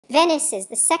Venus is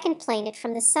the second planet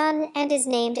from the Sun and is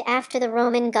named after the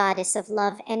Roman goddess of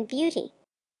love and beauty.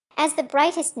 As the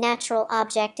brightest natural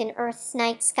object in Earth's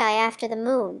night sky after the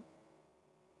Moon,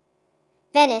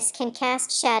 Venus can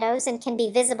cast shadows and can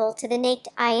be visible to the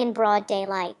naked eye in broad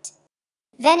daylight.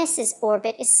 Venus's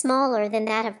orbit is smaller than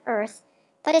that of Earth,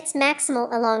 but its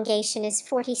maximal elongation is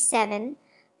 47.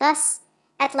 Thus,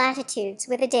 at latitudes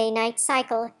with a day-night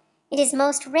cycle, it is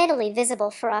most readily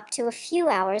visible for up to a few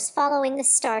hours following the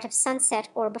start of sunset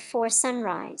or before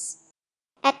sunrise.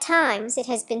 At times, it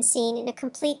has been seen in a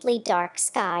completely dark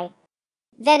sky.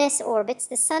 Venus orbits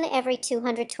the Sun every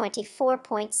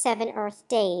 224.7 Earth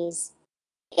days.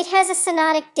 It has a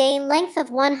synodic day length of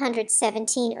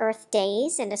 117 Earth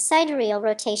days and a sidereal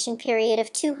rotation period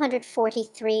of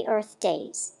 243 Earth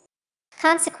days.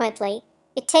 Consequently,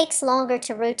 it takes longer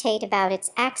to rotate about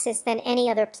its axis than any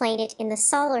other planet in the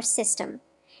solar system,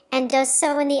 and does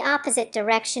so in the opposite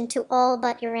direction to all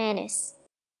but Uranus.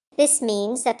 This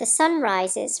means that the Sun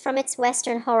rises from its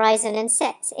western horizon and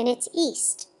sets in its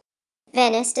east.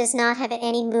 Venus does not have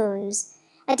any moons,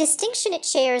 a distinction it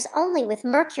shares only with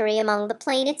Mercury among the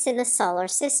planets in the solar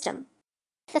system.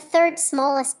 The third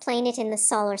smallest planet in the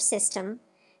solar system,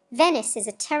 Venus is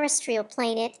a terrestrial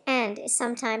planet and is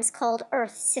sometimes called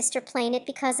Earth's sister planet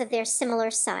because of their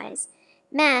similar size,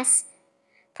 mass,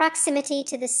 proximity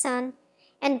to the Sun,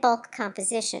 and bulk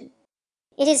composition.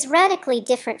 It is radically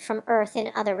different from Earth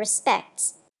in other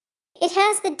respects. It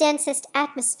has the densest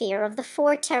atmosphere of the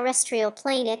four terrestrial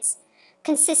planets,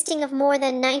 consisting of more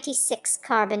than 96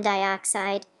 carbon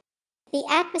dioxide. The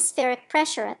atmospheric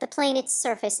pressure at the planet's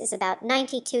surface is about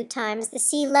 92 times the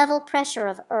sea level pressure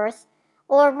of Earth,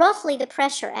 or roughly the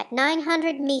pressure at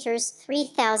 900 meters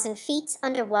 3,000 feet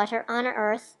underwater on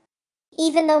Earth.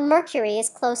 Even though Mercury is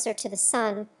closer to the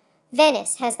Sun,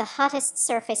 Venus has the hottest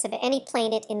surface of any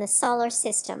planet in the solar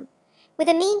system, with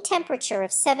a mean temperature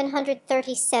of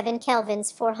 737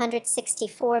 kelvins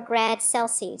 464 grad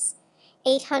Celsius,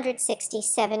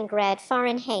 867 grad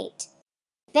Fahrenheit.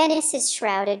 Venus is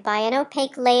shrouded by an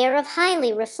opaque layer of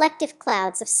highly reflective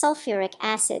clouds of sulfuric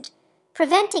acid,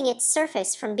 preventing its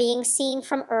surface from being seen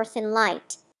from Earth in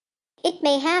light. It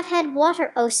may have had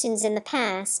water oceans in the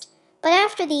past, but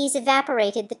after these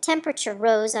evaporated, the temperature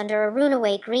rose under a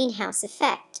runaway greenhouse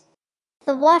effect.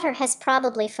 The water has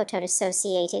probably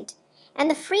photodissociated, and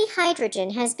the free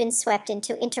hydrogen has been swept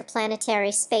into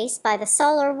interplanetary space by the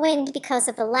solar wind because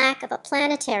of the lack of a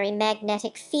planetary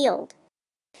magnetic field.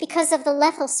 Because of the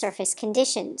lethal surface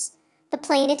conditions, the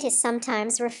planet is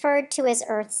sometimes referred to as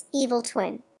Earth's evil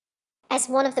twin. As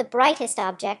one of the brightest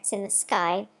objects in the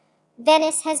sky,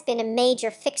 Venus has been a major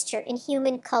fixture in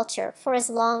human culture for as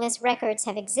long as records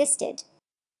have existed.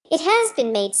 It has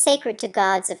been made sacred to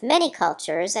gods of many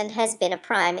cultures and has been a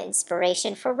prime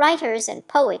inspiration for writers and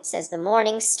poets as the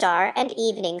morning star and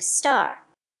evening star.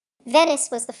 Venus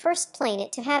was the first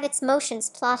planet to have its motions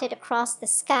plotted across the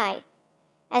sky,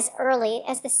 as early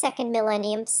as the second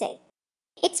millennium CE.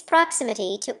 Its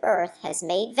proximity to Earth has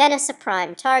made Venus a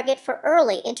prime target for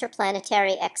early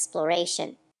interplanetary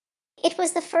exploration. It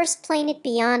was the first planet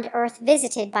beyond Earth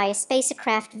visited by a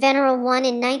spacecraft, Venera 1,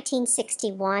 in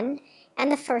 1961,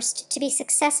 and the first to be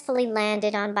successfully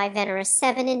landed on by Venera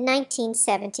 7 in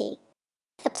 1970.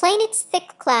 The planet's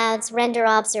thick clouds render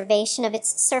observation of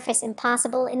its surface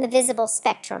impossible in the visible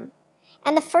spectrum,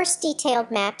 and the first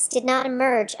detailed maps did not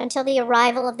emerge until the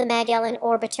arrival of the Magellan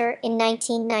orbiter in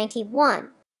 1991.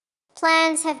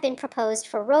 Plans have been proposed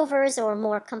for rovers or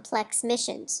more complex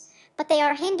missions, but they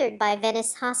are hindered by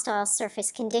Venus' hostile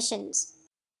surface conditions.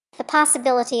 The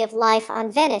possibility of life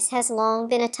on Venus has long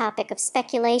been a topic of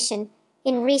speculation.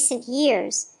 In recent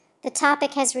years, the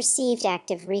topic has received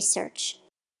active research.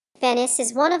 Venus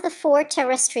is one of the four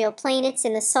terrestrial planets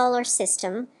in the solar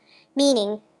system,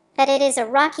 meaning that it is a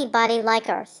rocky body like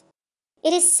Earth.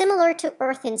 It is similar to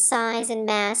Earth in size and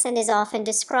mass and is often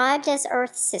described as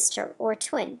Earth's sister or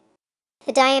twin.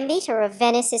 The diameter of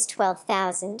Venus is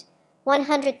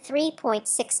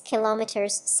 12,103.6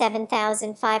 kilometers,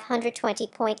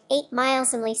 7,520.8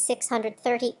 miles, only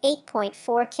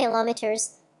 638.4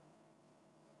 kilometers,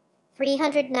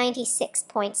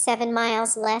 396.7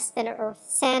 miles less than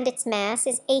Earth's, and its mass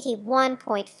is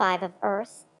 81.5 of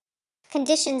Earth.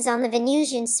 Conditions on the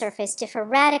Venusian surface differ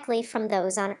radically from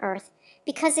those on Earth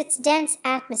because its dense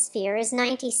atmosphere is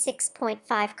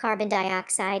 96.5 carbon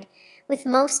dioxide, with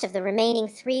most of the remaining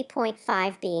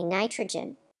 3.5 being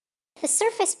nitrogen. The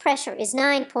surface pressure is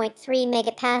 9.3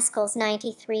 megapascals,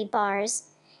 93 bars,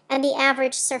 and the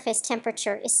average surface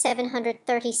temperature is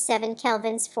 737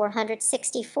 kelvins,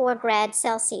 464 grad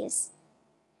Celsius,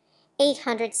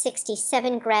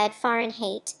 867 grad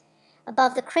Fahrenheit,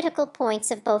 above the critical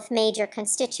points of both major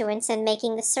constituents and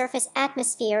making the surface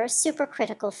atmosphere a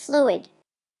supercritical fluid.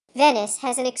 Venus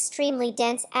has an extremely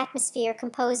dense atmosphere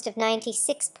composed of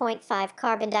 96.5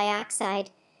 carbon dioxide,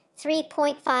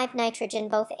 3.5 nitrogen.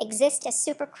 Both exist as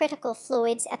supercritical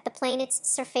fluids at the planet's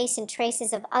surface and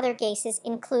traces of other gases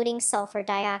including sulfur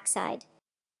dioxide.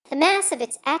 The mass of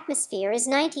its atmosphere is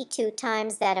 92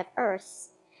 times that of Earth's,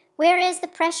 whereas the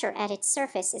pressure at its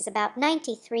surface is about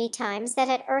 93 times that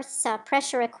at Earth's,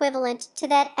 pressure equivalent to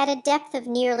that at a depth of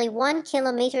nearly 1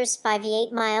 kilometers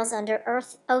 58 miles under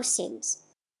Earth's oceans.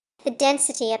 The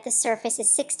density at the surface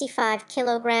is 65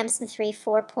 kilograms and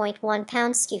 4.1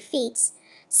 pounds cu feet,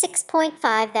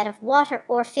 6.5 that of water,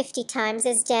 or 50 times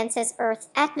as dense as Earth's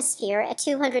atmosphere at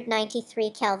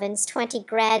 293 kelvins 20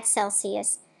 grad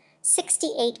Celsius,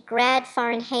 68 grad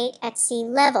Fahrenheit at sea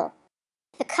level.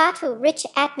 The Katu-rich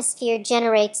atmosphere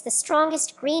generates the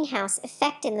strongest greenhouse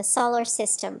effect in the solar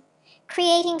system,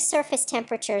 creating surface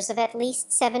temperatures of at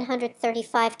least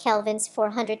 735 kelvins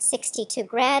 462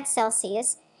 grad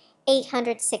Celsius,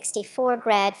 864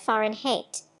 grad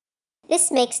Fahrenheit.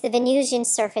 This makes the Venusian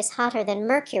surface hotter than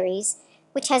Mercury's,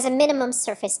 which has a minimum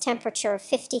surface temperature of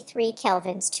 53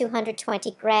 kelvins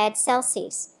 220 grad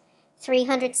Celsius,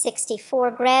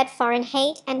 364 grad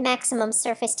Fahrenheit, and maximum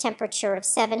surface temperature of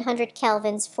 700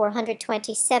 kelvins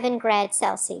 427 grad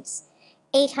Celsius,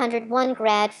 801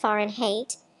 grad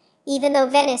Fahrenheit, even though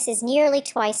Venus is nearly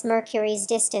twice Mercury's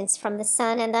distance from the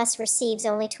Sun and thus receives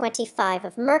only 25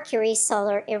 of Mercury's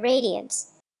solar irradiance.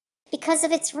 Because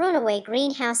of its runaway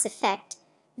greenhouse effect,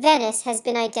 Venus has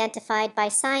been identified by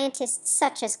scientists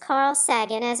such as Carl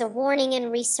Sagan as a warning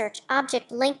and research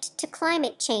object linked to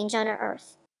climate change on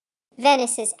Earth.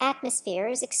 Venus's atmosphere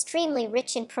is extremely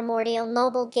rich in primordial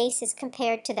noble gases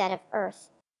compared to that of Earth.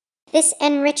 This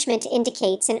enrichment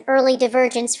indicates an early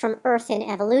divergence from Earth in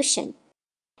evolution.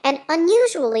 An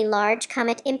unusually large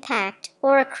comet impact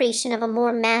or accretion of a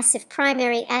more massive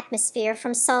primary atmosphere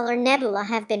from solar nebula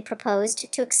have been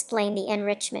proposed to explain the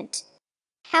enrichment.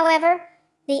 However,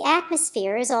 the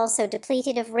atmosphere is also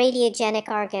depleted of radiogenic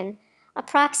argon, a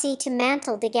proxy to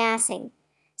mantle degassing,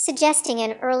 suggesting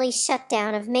an early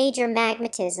shutdown of major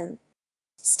magmatism.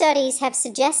 Studies have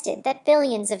suggested that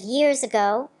billions of years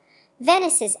ago,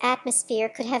 Venus's atmosphere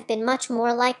could have been much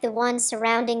more like the one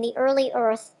surrounding the early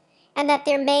Earth, and that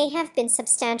there may have been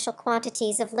substantial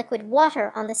quantities of liquid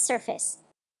water on the surface.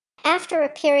 After a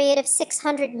period of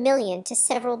 600 million to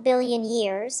several billion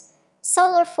years,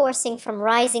 solar forcing from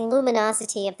rising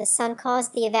luminosity of the Sun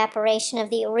caused the evaporation of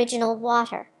the original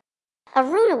water. A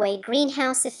runaway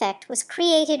greenhouse effect was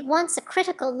created once a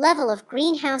critical level of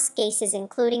greenhouse gases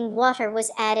including water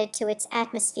was added to its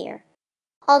atmosphere.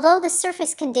 Although the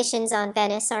surface conditions on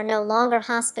Venus are no longer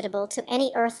hospitable to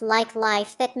any Earth-like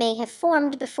life that may have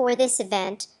formed before this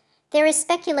event, there is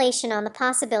speculation on the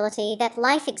possibility that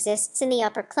life exists in the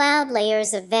upper cloud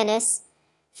layers of Venus,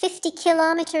 50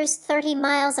 kilometers 30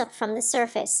 miles up from the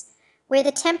surface, where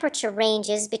the temperature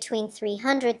ranges between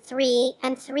 303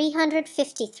 and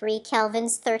 353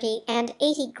 kelvins 30 and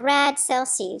 80 grad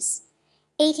Celsius,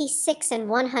 86 and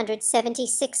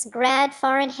 176 grad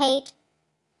Fahrenheit,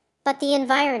 but the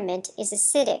environment is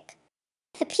acidic.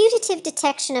 The putative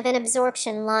detection of an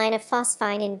absorption line of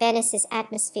phosphine in Venus's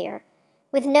atmosphere,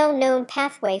 with no known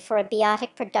pathway for a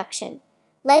biotic production,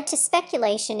 led to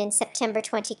speculation in September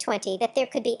 2020 that there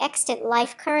could be extant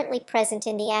life currently present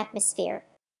in the atmosphere.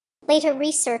 Later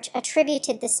research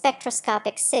attributed the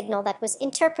spectroscopic signal that was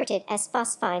interpreted as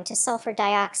phosphine to sulfur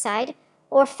dioxide,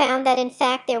 or found that in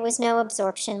fact there was no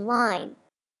absorption line.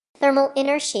 Thermal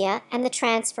inertia and the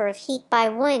transfer of heat by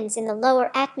winds in the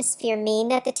lower atmosphere mean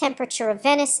that the temperature of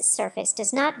Venus' surface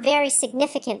does not vary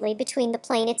significantly between the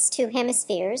planet's two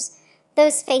hemispheres,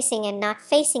 those facing and not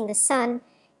facing the Sun,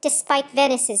 despite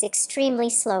Venus's extremely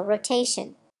slow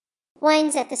rotation.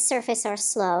 Winds at the surface are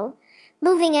slow,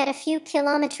 moving at a few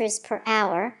kilometers per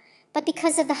hour, but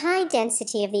because of the high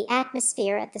density of the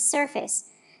atmosphere at the surface,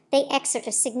 they exert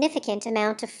a significant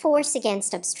amount of force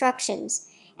against obstructions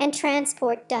and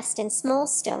transport dust and small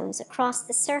stones across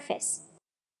the surface.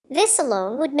 This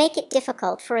alone would make it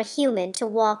difficult for a human to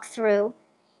walk through,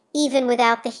 even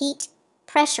without the heat,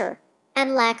 pressure,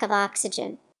 and lack of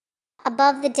oxygen.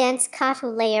 Above the dense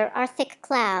Katu layer are thick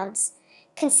clouds,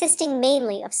 consisting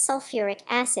mainly of sulfuric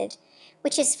acid,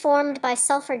 which is formed by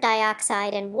sulfur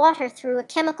dioxide and water through a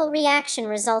chemical reaction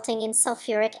resulting in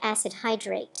sulfuric acid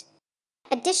hydrate.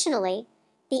 Additionally,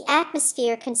 the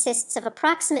atmosphere consists of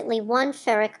approximately 1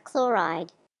 ferric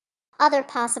chloride. Other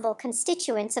possible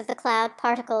constituents of the cloud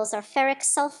particles are ferric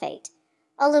sulfate,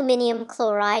 aluminum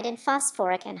chloride, and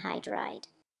phosphoric anhydride.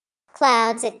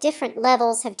 Clouds at different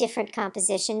levels have different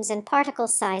compositions and particle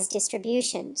size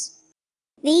distributions.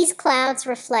 These clouds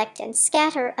reflect and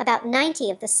scatter about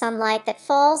 90 of the sunlight that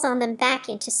falls on them back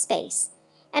into space,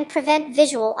 and prevent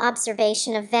visual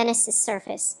observation of Venus's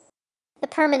surface. The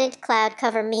permanent cloud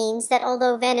cover means that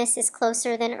although Venus is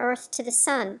closer than Earth to the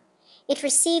Sun, it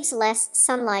receives less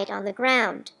sunlight on the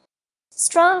ground.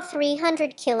 Strong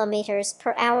 300 kilometers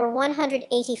per hour,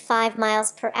 185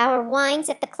 miles per hour winds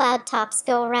at the cloud tops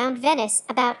go around Venus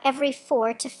about every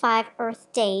 4 to 5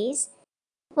 Earth days.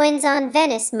 Winds on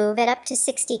Venus move at up to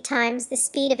 60 times the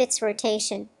speed of its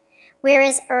rotation,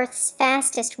 whereas Earth's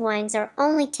fastest winds are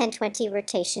only 1020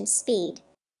 rotation speed.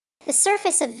 The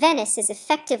surface of Venus is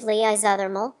effectively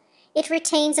isothermal. It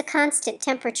retains a constant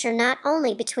temperature not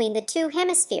only between the two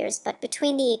hemispheres but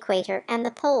between the equator and the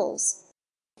poles.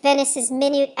 Venus's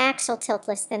minute axial tilt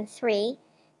less than 3,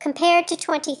 compared to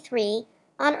 23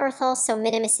 on Earth, also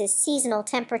minimizes seasonal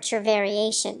temperature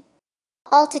variation.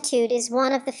 Altitude is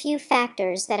one of the few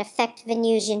factors that affect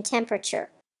Venusian temperature.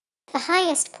 The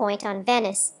highest point on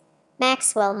Venus,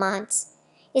 Maxwell Montes,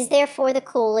 is therefore the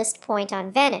coolest point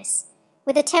on Venus,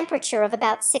 with a temperature of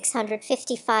about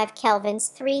 655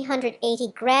 kelvins,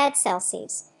 380 grad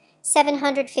Celsius,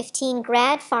 715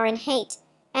 grad Fahrenheit,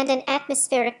 and an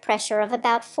atmospheric pressure of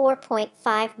about 4.5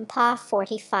 mph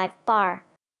 45 bar.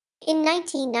 In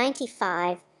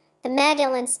 1995, the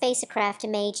Magellan spacecraft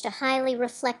imaged a highly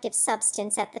reflective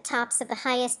substance at the tops of the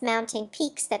highest mountain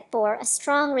peaks that bore a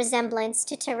strong resemblance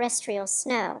to terrestrial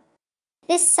snow.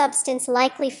 This substance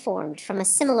likely formed from a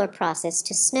similar process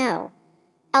to snow,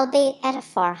 albeit at a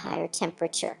far higher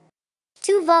temperature.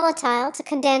 Too volatile to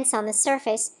condense on the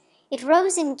surface, it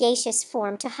rose in gaseous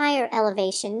form to higher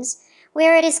elevations,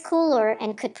 where it is cooler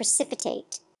and could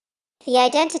precipitate. The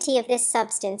identity of this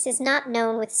substance is not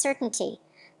known with certainty,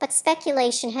 but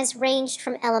speculation has ranged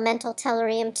from elemental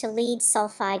tellurium to lead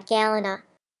sulfide galena.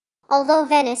 Although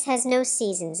Venus has no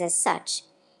seasons as such,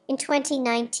 in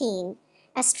 2019,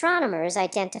 astronomers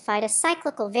identified a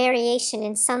cyclical variation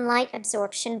in sunlight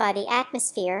absorption by the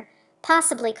atmosphere,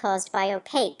 possibly caused by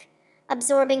opaque,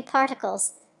 absorbing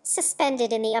particles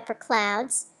suspended in the upper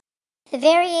clouds. The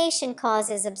variation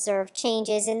causes observed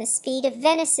changes in the speed of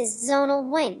Venus's zonal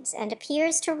winds and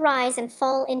appears to rise and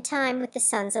fall in time with the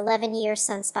Sun's 11-year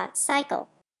sunspot cycle.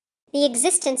 The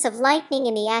existence of lightning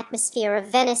in the atmosphere of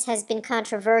Venus has been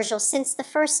controversial since the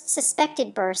first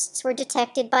suspected bursts were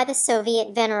detected by the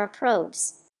Soviet Venera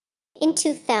probes. In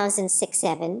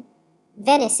 2006-7,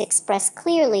 Venus Express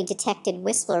clearly detected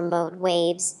Whistler mode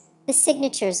waves, the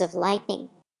signatures of lightning.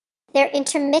 Their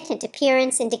intermittent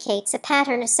appearance indicates a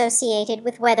pattern associated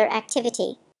with weather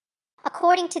activity.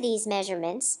 According to these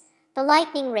measurements, the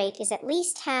lightning rate is at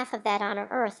least half of that on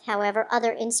Earth. However,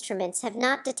 other instruments have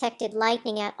not detected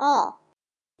lightning at all.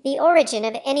 The origin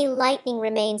of any lightning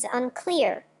remains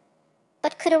unclear,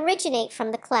 but could originate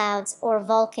from the clouds or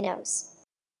volcanoes.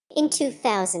 In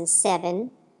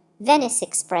 2007, Venus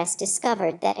Express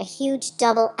discovered that a huge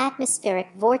double atmospheric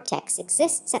vortex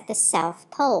exists at the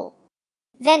South Pole.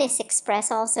 Venus Express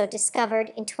also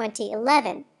discovered in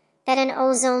 2011 that an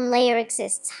ozone layer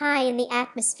exists high in the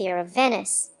atmosphere of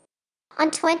Venus.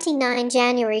 On 29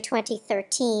 January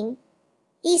 2013,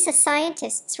 ESA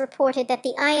scientists reported that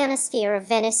the ionosphere of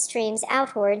Venus streams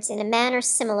outwards in a manner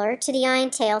similar to the ion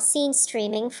tail seen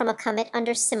streaming from a comet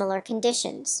under similar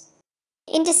conditions.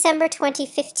 In December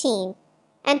 2015,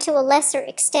 and to a lesser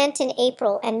extent in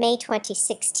April and May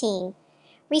 2016,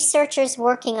 researchers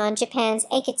working on Japan's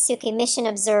Akatsuki mission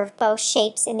observed bow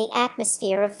shapes in the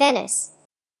atmosphere of Venus.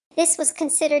 This was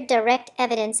considered direct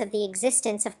evidence of the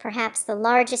existence of perhaps the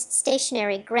largest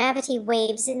stationary gravity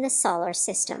waves in the solar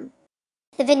system.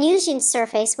 The Venusian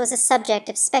surface was a subject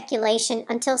of speculation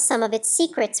until some of its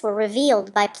secrets were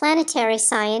revealed by planetary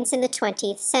science in the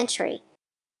 20th century.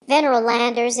 Venera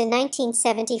landers in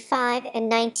 1975 and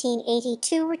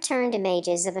 1982 returned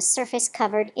images of a surface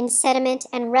covered in sediment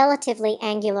and relatively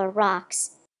angular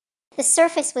rocks. The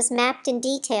surface was mapped in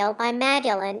detail by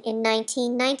Magellan in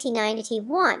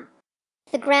 1990-91.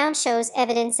 The ground shows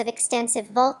evidence of extensive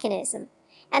volcanism,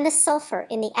 and the sulfur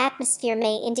in the atmosphere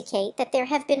may indicate that there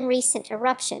have been recent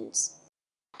eruptions.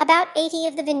 About 80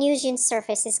 of the Venusian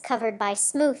surface is covered by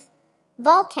smooth,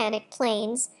 volcanic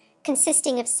plains,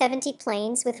 consisting of 70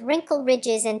 plains with wrinkle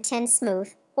ridges and 10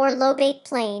 smooth, or lobate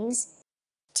plains.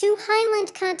 2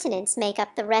 highland continents make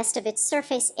up the rest of its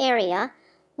surface area,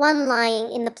 one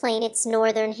lying in the planet's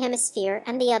northern hemisphere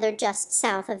and the other just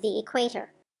south of the equator.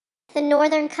 The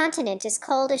northern continent is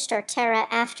called Ishtar Terra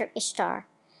after Ishtar,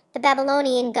 the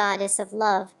Babylonian goddess of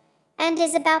love, and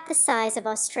is about the size of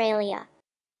Australia.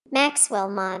 Maxwell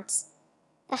Montes,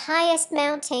 the highest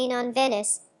mountain on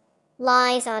Venus,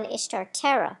 lies on Ishtar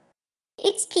Terra.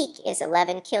 Its peak is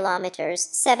 11 kilometers,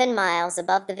 7 miles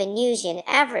above the Venusian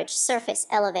average surface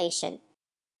elevation.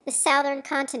 The southern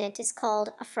continent is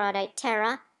called Aphrodite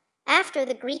Terra, after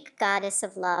the Greek goddess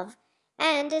of love,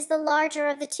 and is the larger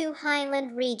of the two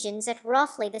highland regions at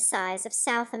roughly the size of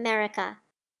South America.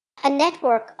 A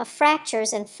network of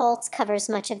fractures and faults covers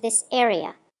much of this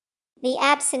area. The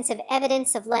absence of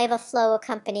evidence of lava flow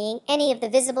accompanying any of the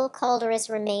visible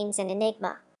calderas remains an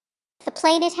enigma. The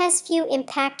planet has few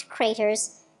impact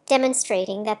craters,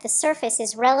 demonstrating that the surface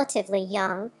is relatively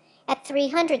young, at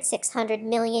 300–600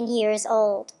 million years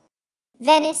old.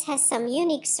 Venus has some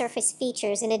unique surface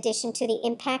features in addition to the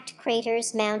impact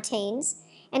craters, mountains,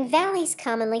 and valleys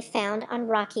commonly found on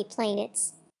rocky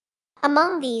planets.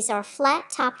 Among these are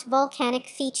flat-topped volcanic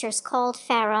features called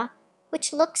phaera,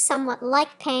 which look somewhat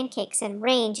like pancakes and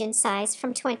range in size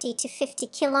from 20 to 50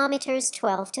 kilometers,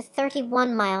 12 to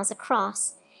 31 miles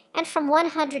across, and from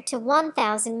 100 to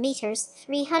 1,000 meters,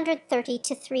 330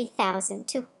 to 3,000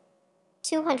 to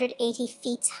 280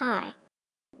 feet high.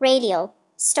 Radial,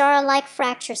 star-like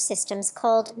fracture systems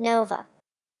called nova.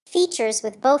 Features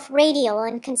with both radial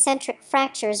and concentric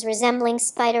fractures resembling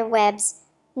spider webs,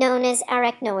 known as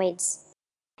arachnoids.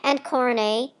 And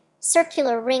coronae,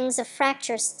 circular rings of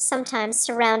fractures sometimes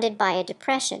surrounded by a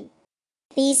depression.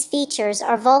 These features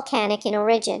are volcanic in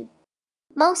origin.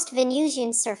 Most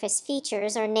Venusian surface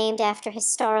features are named after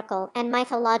historical and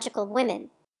mythological women.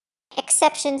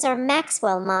 Exceptions are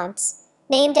Maxwell Monts,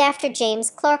 named after James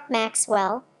Clerk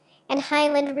Maxwell, and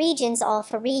highland regions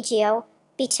Alpha Regio,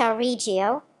 Beta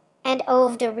Regio, and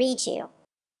Ovida Regio.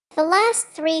 The last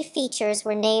three features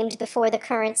were named before the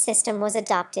current system was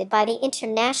adopted by the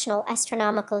International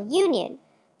Astronomical Union,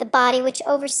 the body which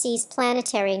oversees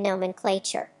planetary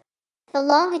nomenclature. The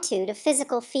longitude of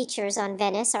physical features on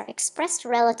Venus are expressed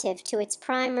relative to its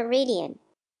prime meridian.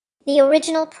 The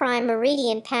original prime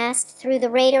meridian passed through the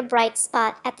radar bright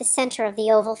spot at the center of the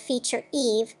oval feature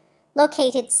Eve,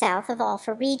 located south of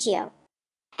Alpha Regio.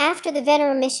 After the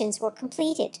Venera missions were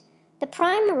completed, the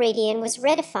prime meridian was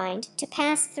redefined to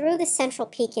pass through the central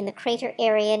peak in the crater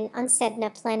area on Sedna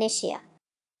Planitia.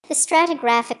 The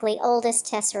stratigraphically oldest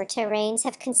tessera terranes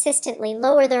have consistently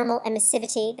lower thermal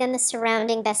emissivity than the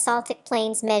surrounding basaltic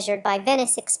plains measured by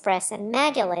Venus Express and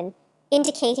Magellan,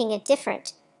 indicating a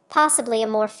different, possibly a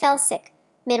more felsic,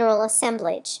 mineral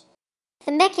assemblage.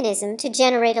 The mechanism to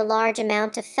generate a large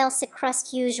amount of felsic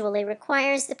crust usually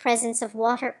requires the presence of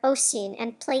water, ocean,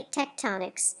 and plate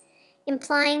tectonics,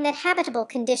 implying that habitable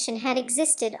condition had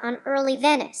existed on early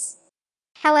Venus.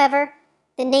 However,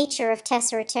 the nature of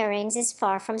tessera terranes is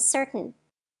far from certain.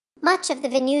 Much of the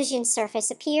Venusian surface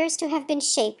appears to have been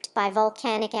shaped by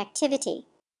volcanic activity.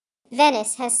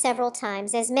 Venus has several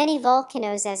times as many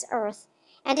volcanoes as Earth,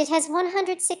 and it has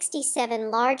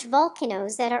 167 large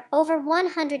volcanoes that are over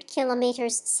 100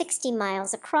 kilometers, 60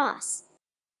 miles across.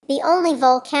 The only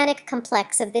volcanic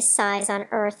complex of this size on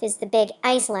Earth is the Big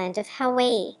Island of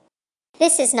Hawaii.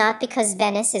 This is not because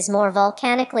Venus is more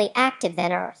volcanically active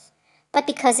than Earth, but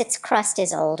because its crust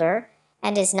is older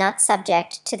and is not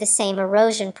subject to the same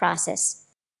erosion process.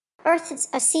 Earth's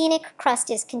oceanic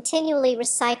crust is continually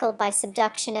recycled by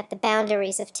subduction at the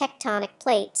boundaries of tectonic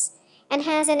plates and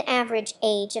has an average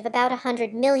age of about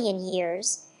 100 million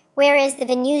years, whereas the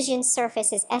Venusian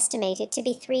surface is estimated to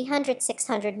be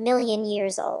 300–600 million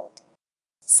years old.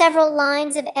 Several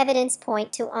lines of evidence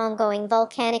point to ongoing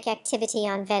volcanic activity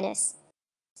on Venus.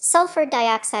 Sulfur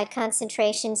dioxide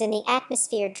concentrations in the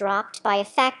atmosphere dropped by a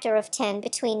factor of 10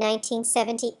 between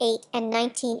 1978 and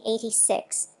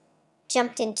 1986,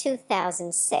 jumped in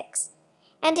 2006,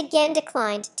 and again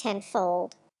declined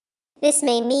tenfold. This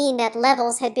may mean that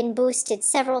levels had been boosted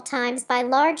several times by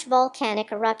large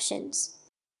volcanic eruptions.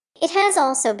 It has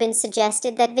also been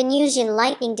suggested that Venusian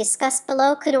lightning discussed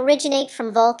below could originate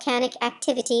from volcanic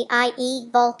activity, i.e.,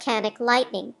 volcanic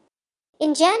lightning.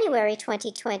 In January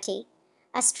 2020,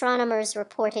 astronomers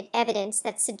reported evidence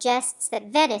that suggests that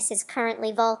Venus is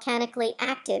currently volcanically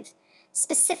active,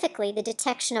 specifically the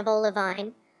detection of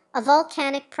olivine, a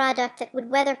volcanic product that would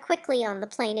weather quickly on the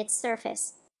planet's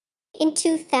surface. In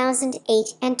 2008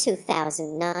 and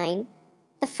 2009,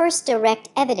 the first direct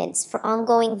evidence for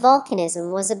ongoing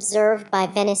volcanism was observed by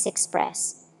Venus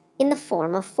Express, in the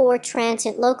form of 4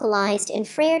 transient localized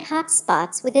infrared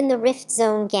hotspots within the rift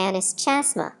zone Gannus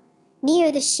Chasma,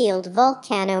 near the shield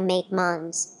volcanomate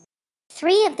Mons.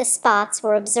 3 of the spots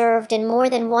were observed in more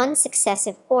than one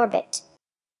successive orbit.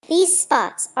 These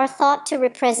spots are thought to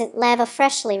represent lava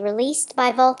freshly released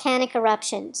by volcanic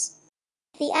eruptions.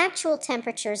 The actual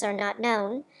temperatures are not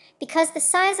known, because the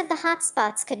size of the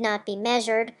hotspots could not be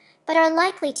measured, but are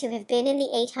likely to have been in the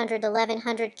 800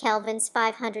 1100 kelvins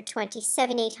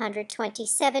 527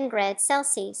 827 grad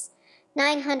Celsius,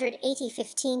 980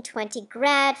 1520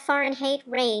 grad Fahrenheit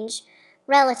range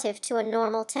relative to a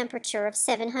normal temperature of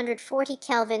 740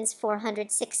 kelvins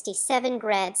 467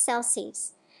 grad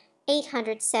Celsius,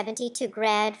 872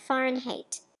 grad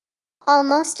Fahrenheit.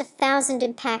 Almost 1,000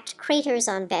 impact craters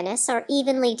on Venus are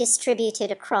evenly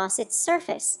distributed across its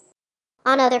surface.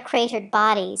 On other cratered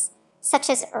bodies,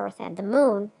 such as Earth and the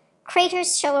Moon,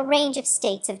 craters show a range of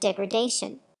states of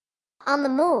degradation. On the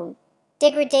Moon,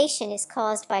 degradation is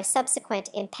caused by subsequent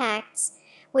impacts,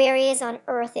 whereas on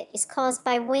Earth it is caused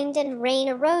by wind and rain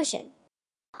erosion.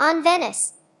 On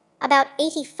Venus, about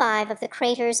 85 of the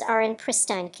craters are in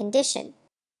pristine condition.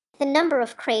 The number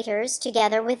of craters,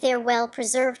 together with their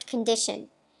well-preserved condition,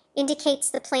 indicates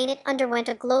the planet underwent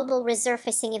a global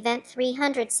resurfacing event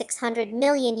 300–600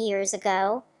 million years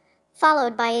ago,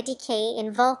 followed by a decay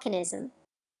in volcanism.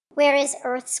 Whereas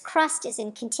Earth's crust is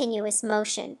in continuous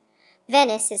motion,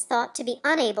 Venus is thought to be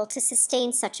unable to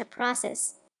sustain such a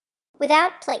process.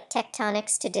 Without plate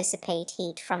tectonics to dissipate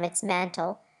heat from its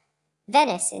mantle,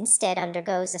 Venus instead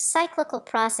undergoes a cyclical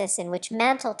process in which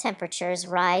mantle temperatures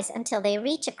rise until they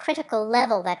reach a critical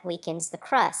level that weakens the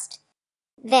crust.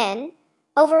 Then,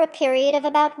 over a period of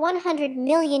about 100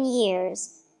 million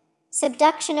years,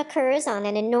 subduction occurs on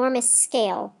an enormous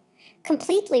scale,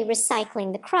 completely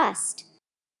recycling the crust.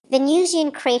 Venusian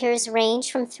craters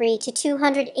range from 3 to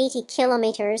 280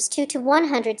 kilometers to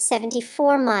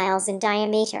 174 miles in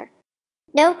diameter.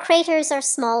 No craters are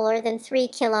smaller than 3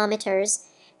 kilometers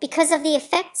because of the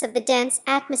effects of the dense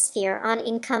atmosphere on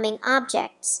incoming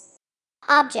objects.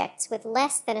 Objects with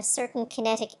less than a certain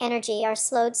kinetic energy are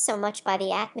slowed so much by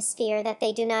the atmosphere that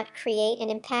they do not create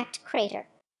an impact crater.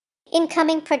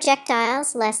 Incoming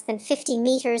projectiles less than 50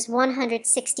 meters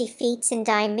 160 feet in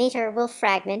diameter will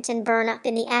fragment and burn up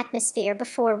in the atmosphere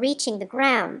before reaching the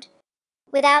ground.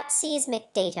 Without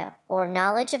seismic data or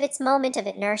knowledge of its moment of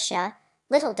inertia,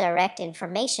 little direct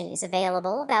information is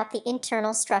available about the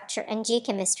internal structure and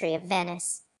geochemistry of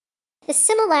Venus. The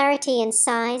similarity in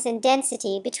size and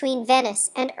density between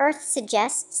Venus and Earth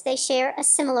suggests they share a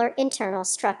similar internal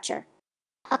structure.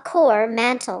 A core,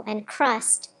 mantle, and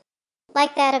crust.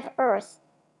 Like that of Earth,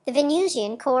 the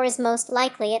Venusian core is most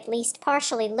likely at least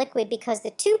partially liquid because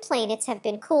the two planets have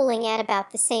been cooling at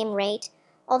about the same rate,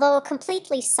 although a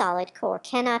completely solid core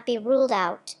cannot be ruled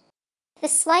out. The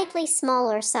slightly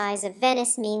smaller size of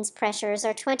Venus means pressures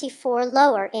are 24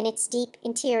 lower in its deep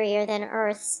interior than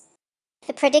Earth's.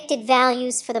 The predicted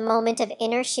values for the moment of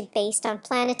inertia based on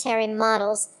planetary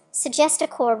models suggest a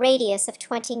core radius of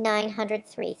 2,900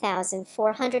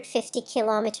 3,450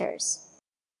 kilometers.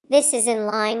 This is in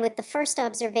line with the first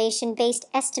observation-based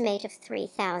estimate of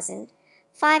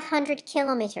 3,500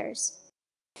 kilometers.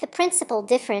 The principal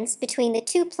difference between the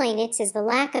two planets is the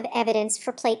lack of evidence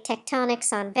for plate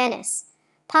tectonics on Venus,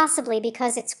 possibly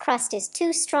because its crust is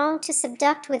too strong to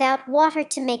subduct without water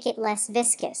to make it less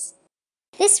viscous.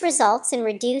 This results in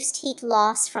reduced heat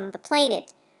loss from the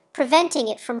planet, preventing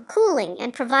it from cooling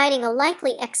and providing a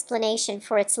likely explanation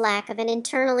for its lack of an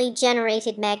internally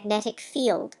generated magnetic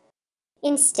field.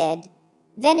 Instead,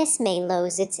 Venus may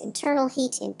lose its internal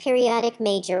heat in periodic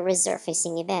major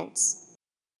resurfacing events.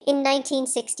 In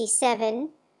 1967,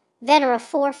 Venera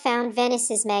 4 found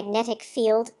Venus's magnetic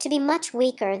field to be much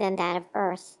weaker than that of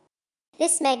Earth.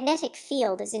 This magnetic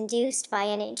field is induced by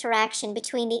an interaction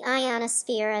between the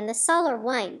ionosphere and the solar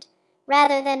wind,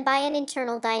 rather than by an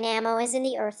internal dynamo as in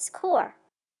the Earth's core.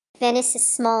 Venus's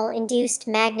small induced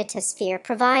magnetosphere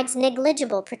provides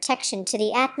negligible protection to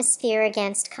the atmosphere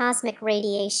against cosmic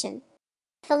radiation.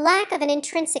 The lack of an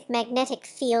intrinsic magnetic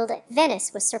field at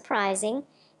Venus was surprising,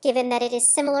 given that it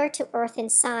is similar to Earth in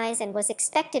size and was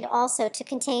expected also to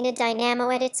contain a dynamo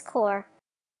at its core.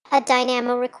 A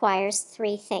dynamo requires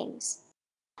three things: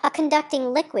 a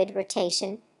conducting liquid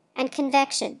rotation and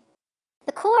convection.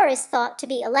 The core is thought to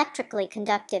be electrically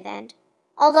conductive and,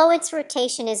 although its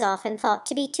rotation is often thought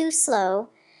to be too slow,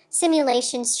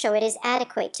 simulations show it is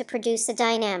adequate to produce a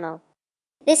dynamo.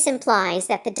 This implies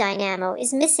that the dynamo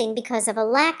is missing because of a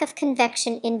lack of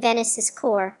convection in Venus's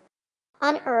core.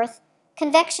 On Earth,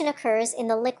 convection occurs in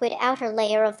the liquid outer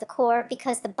layer of the core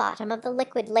because the bottom of the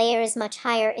liquid layer is much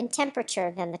higher in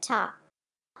temperature than the top.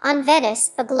 On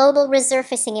Venus, a global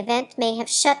resurfacing event may have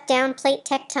shut down plate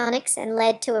tectonics and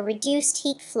led to a reduced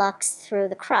heat flux through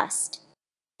the crust.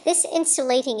 This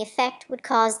insulating effect would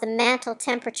cause the mantle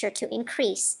temperature to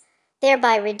increase,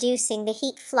 thereby reducing the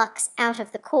heat flux out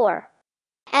of the core.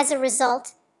 As a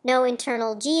result, no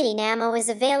internal dynamo is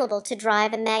available to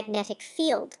drive a magnetic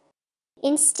field.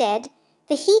 Instead,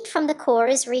 the heat from the core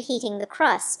is reheating the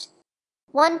crust.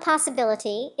 One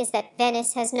possibility is that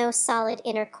Venus has no solid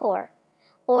inner core,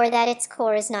 or that its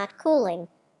core is not cooling,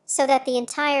 so that the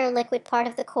entire liquid part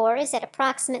of the core is at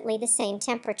approximately the same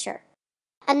temperature.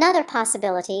 Another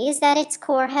possibility is that its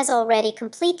core has already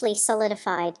completely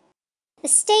solidified. The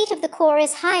state of the core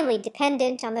is highly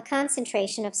dependent on the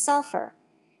concentration of sulfur,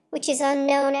 which is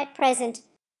unknown at present.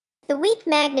 The weak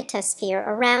magnetosphere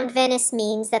around Venus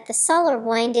means that the solar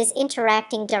wind is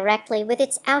interacting directly with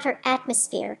its outer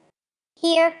atmosphere.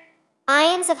 Here,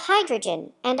 ions of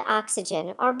hydrogen and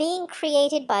oxygen are being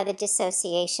created by the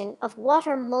dissociation of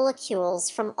water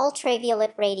molecules from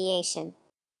ultraviolet radiation.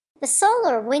 The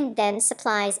solar wind then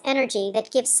supplies energy that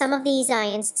gives some of these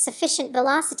ions sufficient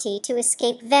velocity to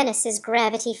escape Venus's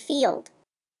gravity field.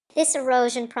 This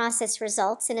erosion process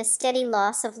results in a steady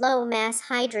loss of low-mass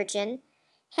hydrogen,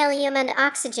 helium, and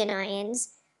oxygen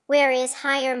ions, whereas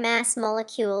higher-mass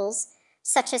molecules,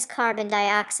 such as carbon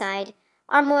dioxide,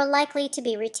 are more likely to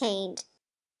be retained.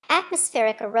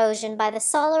 Atmospheric erosion by the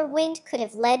solar wind could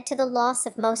have led to the loss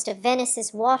of most of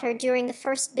Venus's water during the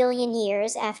first billion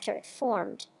years after it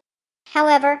formed.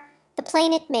 However, the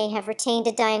planet may have retained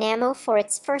a dynamo for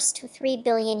its first 3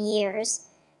 billion years,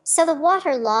 so the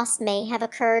water loss may have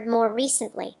occurred more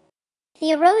recently.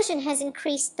 The erosion has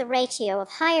increased the ratio of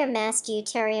higher-mass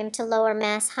deuterium to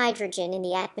lower-mass hydrogen in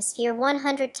the atmosphere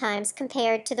 100 times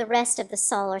compared to the rest of the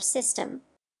solar system.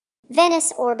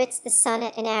 Venus orbits the Sun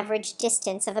at an average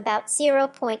distance of about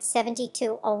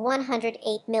 0.72 or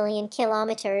 108 million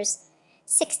kilometers,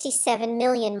 67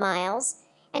 million miles,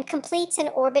 and completes an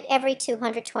orbit every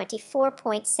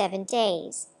 224.7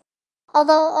 days.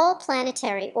 Although all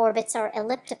planetary orbits are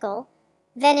elliptical,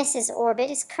 Venus's orbit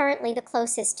is currently the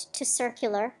closest to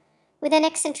circular, with an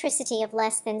eccentricity of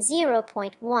less than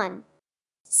 0.1.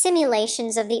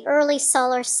 Simulations of the early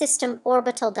solar system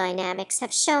orbital dynamics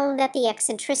have shown that the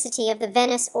eccentricity of the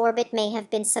Venus orbit may have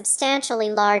been substantially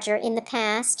larger in the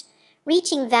past,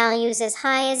 reaching values as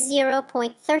high as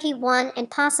 0.31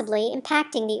 and possibly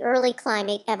impacting the early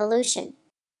climate evolution.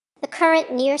 The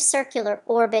current near-circular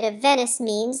orbit of Venus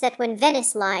means that when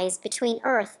Venus lies between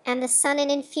Earth and the Sun in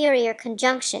inferior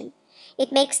conjunction,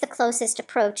 it makes the closest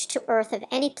approach to Earth of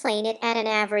any planet at an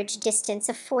average distance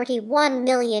of 41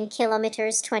 million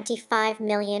kilometers, 25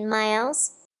 million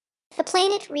miles. The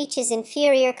planet reaches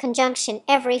inferior conjunction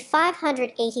every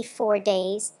 584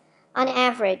 days, on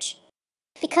average.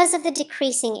 Because of the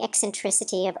decreasing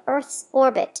eccentricity of Earth's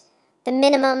orbit, the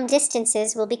minimum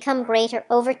distances will become greater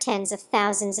over tens of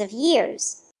thousands of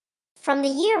years. From the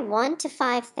year 1 to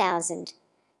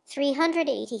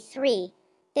 5,383,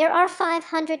 there are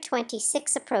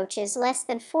 526 approaches less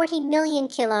than 40 million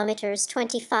kilometers,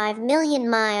 25 million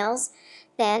miles.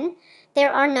 Then,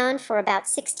 there are none for about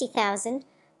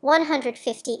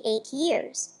 60,158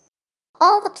 years.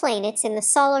 All the planets in the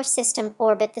solar system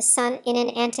orbit the Sun in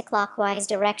an anticlockwise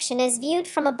direction as viewed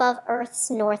from above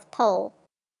Earth's north pole.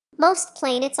 Most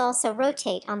planets also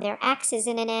rotate on their axes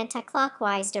in an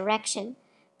anticlockwise direction,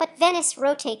 but Venus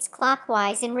rotates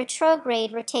clockwise in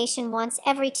retrograde rotation once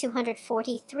every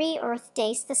 243 Earth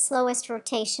days, the slowest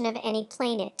rotation of any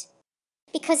planet.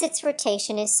 Because its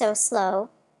rotation is so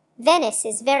slow, Venus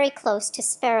is very close to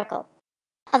spherical.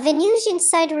 A Venusian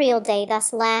sidereal day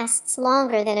thus lasts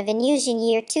longer than a Venusian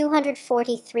year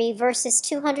 243 versus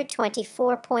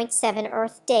 224.7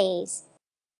 Earth days.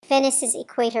 Venus's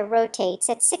equator rotates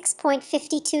at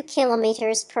 6.52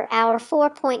 kilometers per hour,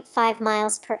 4.5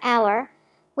 miles per hour,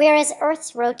 whereas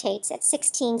Earth's rotates at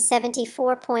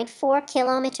 1674.4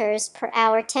 kilometers per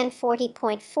hour,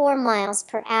 1040.4 miles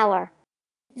per hour.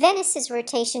 Venus's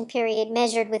rotation period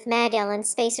measured with Magellan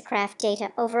spacecraft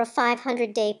data over a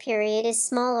 500-day period is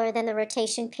smaller than the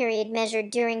rotation period measured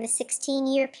during the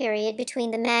 16-year period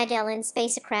between the Magellan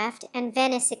spacecraft and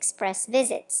Venus Express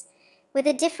visits, with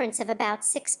a difference of about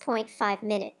 6.5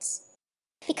 minutes.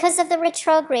 Because of the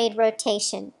retrograde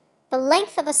rotation, the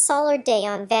length of a solar day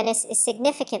on Venus is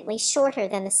significantly shorter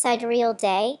than the sidereal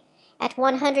day, at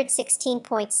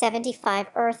 116.75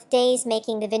 Earth days,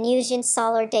 making the Venusian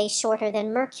solar day shorter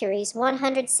than Mercury's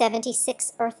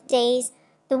 176 Earth days.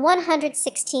 The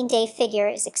 116-day figure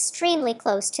is extremely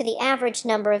close to the average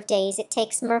number of days it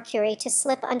takes Mercury to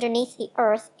slip underneath the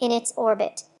Earth in its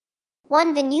orbit.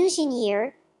 One Venusian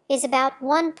year is about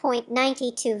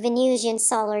 1.92 Venusian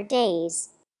solar days.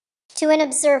 To an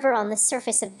observer on the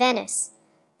surface of Venus,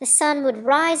 the Sun would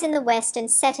rise in the west and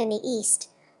set in the east,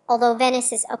 although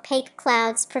Venus's opaque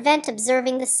clouds prevent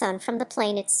observing the Sun from the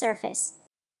planet's surface.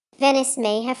 Venus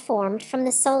may have formed from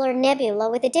the solar nebula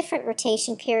with a different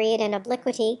rotation period and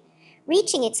obliquity,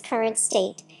 reaching its current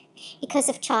state because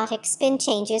of chaotic spin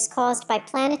changes caused by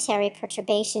planetary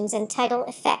perturbations and tidal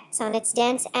effects on its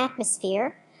dense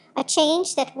atmosphere, a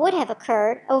change that would have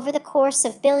occurred over the course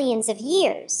of billions of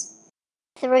years.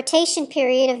 The rotation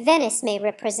period of Venus may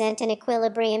represent an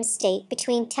equilibrium state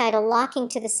between tidal locking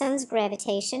to the Sun's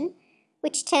gravitation,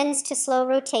 which tends to slow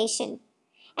rotation,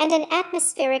 and an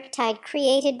atmospheric tide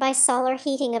created by solar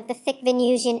heating of the thick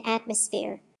Venusian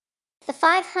atmosphere. The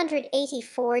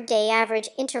 584-day average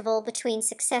interval between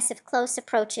successive close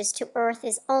approaches to Earth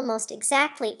is almost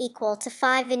exactly equal to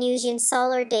 5 Venusian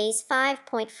solar days,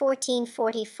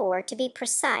 5.1444 to be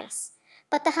precise,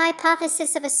 but the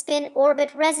hypothesis of a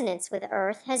spin-orbit resonance with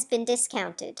Earth has been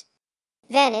discounted.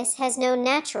 Venus has no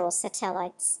natural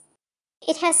satellites.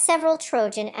 It has several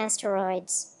Trojan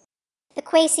asteroids. The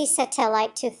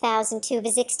quasi-satellite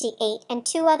 2002-68 and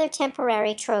two other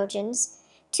temporary Trojans,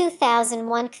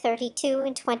 2001-32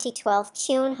 and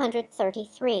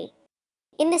 2012-133.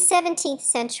 In the 17th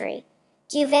century,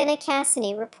 Giovanni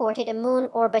Cassini reported a moon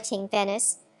orbiting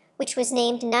Venus, which was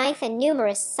named ninth, and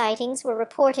numerous sightings were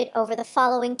reported over the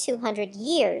following 200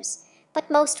 years, but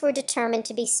most were determined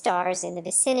to be stars in the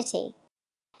vicinity.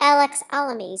 Alex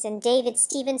Alames and David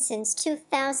Stevenson's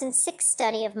 2006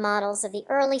 study of models of the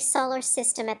early solar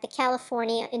system at the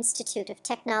California Institute of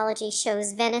Technology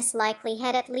shows Venus likely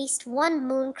had at least one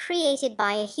moon created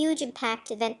by a huge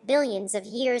impact event billions of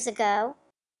years ago.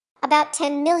 About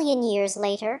 10 million years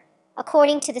later,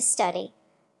 according to the study,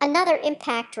 another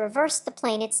impact reversed the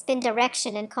planet's spin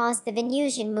direction and caused the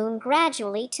Venusian moon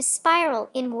gradually to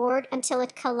spiral inward until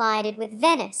it collided with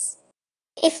Venus.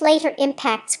 If later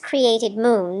impacts created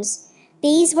moons,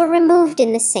 these were removed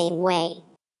in the same way.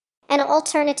 An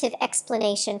alternative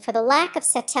explanation for the lack of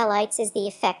satellites is the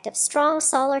effect of strong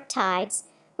solar tides,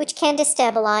 which can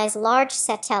destabilize large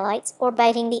satellites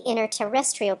orbiting the inner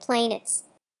terrestrial planets.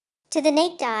 To the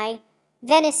naked eye,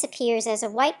 Venus appears as a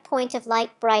white point of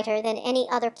light brighter than any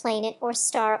other planet or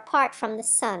star apart from the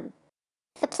Sun.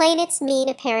 The planet's mean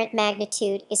apparent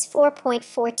magnitude is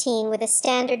 4.14 with a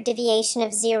standard deviation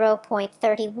of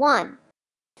 0.31.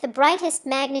 The brightest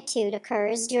magnitude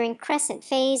occurs during crescent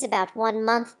phase about 1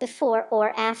 month before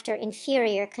or after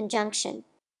inferior conjunction.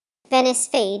 Venus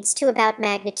fades to about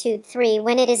magnitude 3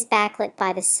 when it is backlit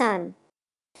by the Sun.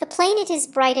 The planet is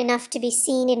bright enough to be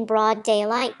seen in broad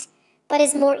daylight, but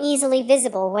is more easily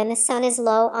visible when the Sun is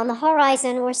low on the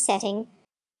horizon or setting.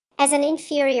 As an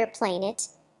inferior planet,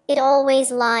 it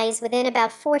always lies within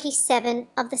about 47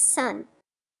 of the Sun.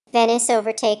 Venus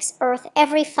overtakes Earth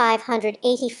every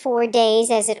 584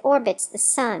 days as it orbits the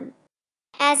Sun.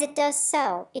 As it does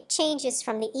so, it changes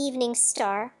from the evening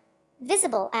star,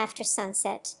 visible after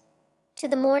sunset, to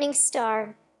the morning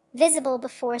star, visible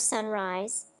before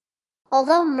sunrise.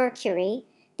 Although Mercury,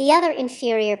 the other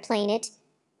inferior planet,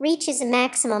 reaches a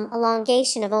maximum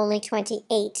elongation of only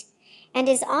 28 and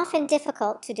is often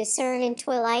difficult to discern in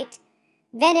twilight,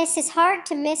 Venus is hard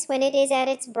to miss when it is at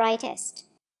its brightest.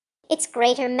 Its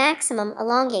greater maximum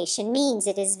elongation means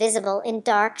it is visible in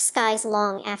dark skies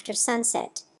long after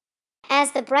sunset.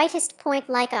 As the brightest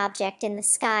point-like object in the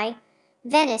sky,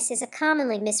 Venus is a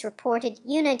commonly misreported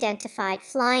unidentified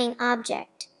flying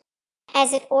object.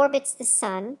 As it orbits the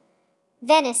Sun,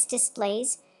 Venus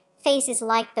displays phases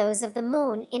like those of the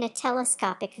Moon in a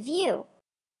telescopic view.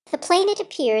 The planet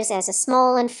appears as a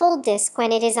small and full disk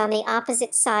when it is on the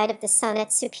opposite side of the Sun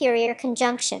at superior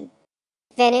conjunction.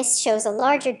 Venus shows a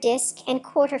larger disk and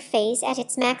quarter phase at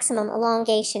its maximum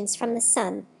elongations from the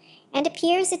Sun, and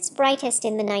appears its brightest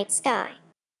in the night sky.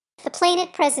 The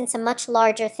planet presents a much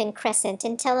larger thin crescent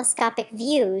in telescopic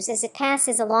views as it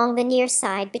passes along the near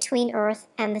side between Earth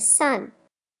and the Sun.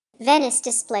 Venus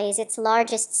displays its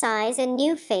largest size and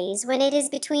new phase when it is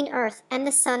between Earth and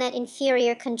the Sun at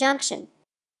inferior conjunction.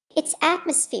 Its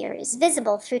atmosphere is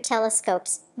visible through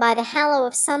telescopes by the halo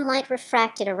of sunlight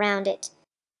refracted around it.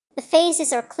 The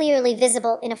phases are clearly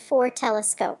visible in a Ford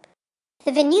telescope.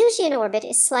 The Venusian orbit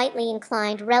is slightly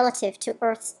inclined relative to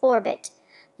Earth's orbit.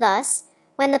 Thus,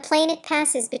 when the planet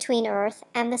passes between Earth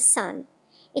and the Sun,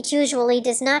 it usually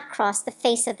does not cross the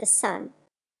face of the Sun.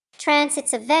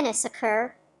 Transits of Venus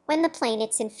occur when the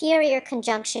planet's inferior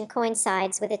conjunction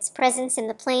coincides with its presence in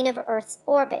the plane of Earth's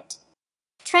orbit.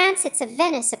 Transits of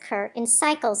Venus occur in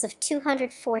cycles of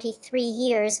 243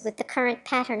 years, with the current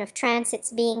pattern of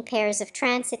transits being pairs of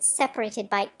transits separated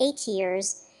by 8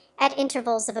 years, at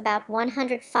intervals of about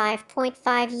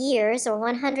 105.5 years or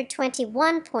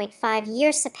 121.5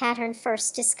 years, a pattern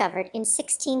first discovered in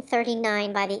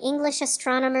 1639 by the English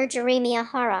astronomer Jeremiah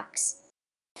Horrocks.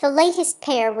 The latest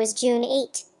pair was June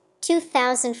 8,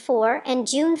 2004 and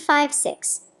June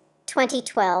 5-6,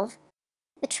 2012.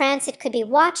 The transit could be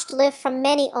watched live from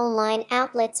many online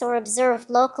outlets or observed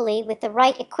locally with the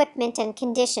right equipment and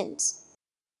conditions.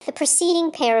 The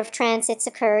preceding pair of transits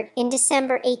occurred in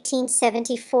December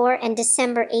 1874 and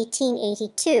December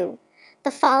 1882.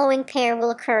 The following pair will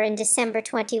occur in December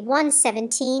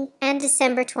 2117 and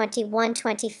December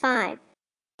 2125.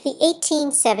 The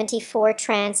 1874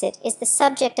 transit is the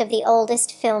subject of the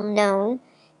oldest film known,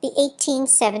 the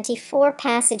 1874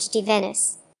 Passage de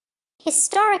Venus.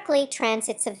 Historically,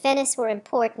 transits of Venus were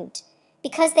important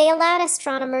because they allowed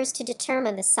astronomers to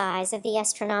determine the size of the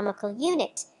astronomical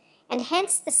unit, and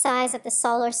hence the size of the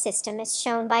solar system as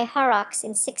shown by Horrocks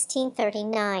in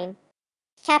 1639.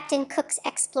 Captain Cook's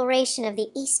exploration of the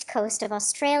east coast of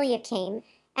Australia came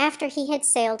after he had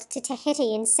sailed to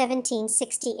Tahiti in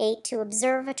 1768 to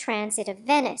observe a transit of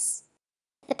Venus.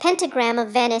 The pentagram of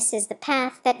Venus is the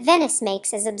path that Venus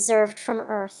makes as observed from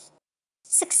Earth.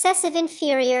 Successive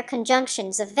inferior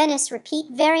conjunctions of Venus repeat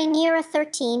very near a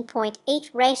 13.8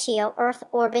 ratio. Earth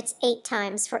orbits 8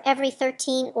 times for every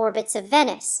 13 orbits of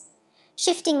Venus,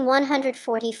 shifting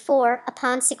 144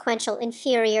 upon sequential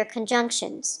inferior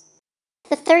conjunctions.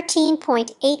 The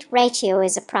 13.8 ratio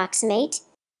is approximate.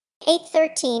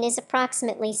 813 is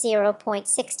approximately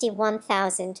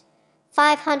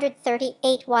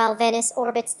 0.61538, while Venus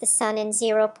orbits the Sun in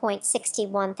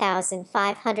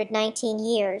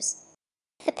 0.61519 years.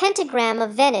 The pentagram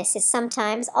of Venus is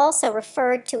sometimes also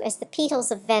referred to as the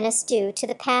petals of Venus due to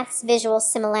the path's visual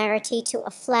similarity to a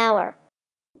flower.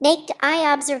 Naked eye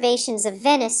observations of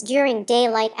Venus during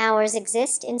daylight hours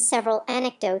exist in several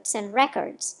anecdotes and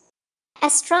records.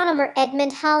 Astronomer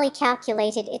Edmund Halley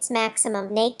calculated its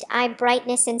maximum naked eye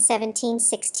brightness in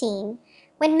 1716,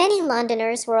 when many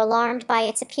Londoners were alarmed by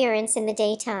its appearance in the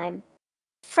daytime.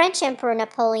 French Emperor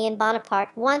Napoleon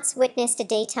Bonaparte once witnessed a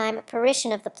daytime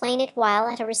apparition of the planet while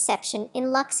at a reception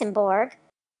in Luxembourg.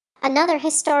 Another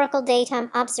historical daytime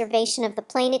observation of the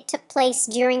planet took place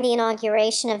during the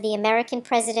inauguration of the American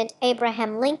President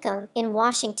Abraham Lincoln in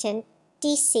Washington,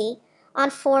 D.C., on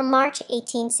 4 March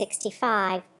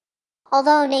 1865.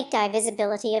 Although naked eye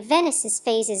visibility of Venus's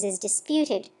phases is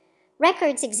disputed,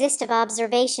 records exist of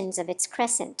observations of its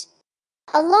crescent.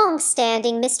 A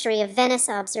long-standing mystery of Venus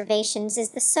observations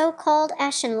is the so-called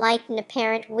ashen light and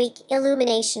apparent weak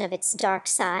illumination of its dark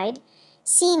side,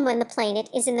 seen when the planet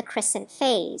is in the crescent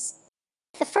phase.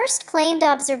 The first claimed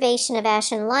observation of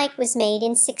ashen light was made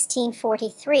in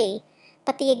 1643,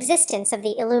 but the existence of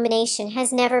the illumination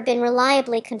has never been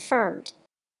reliably confirmed.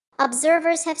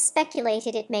 Observers have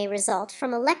speculated it may result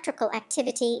from electrical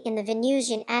activity in the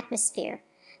Venusian atmosphere,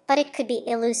 but it could be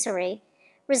illusory,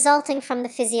 resulting from the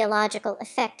physiological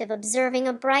effect of observing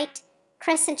a bright,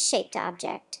 crescent-shaped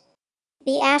object.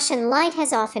 The ashen light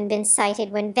has often been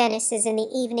sighted when Venus is in the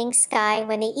evening sky,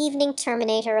 when the evening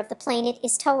terminator of the planet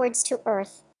is towards to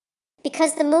Earth.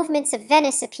 Because the movements of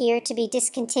Venus appear to be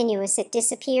discontinuous, it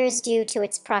disappears due to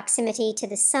its proximity to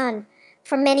the Sun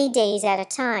for many days at a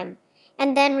time,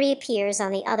 and then reappears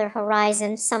on the other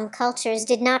horizon. Some cultures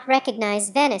did not recognize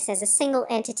Venus as a single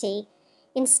entity.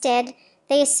 Instead,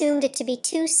 they assumed it to be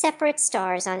 2 separate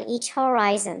stars on each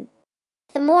horizon,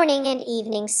 the morning and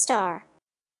evening star.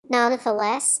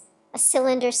 Nonetheless, a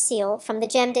cylinder seal from the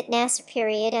Gemdit Nasr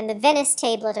period and the Venice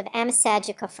tablet of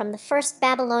Amisajuka from the First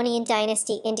Babylonian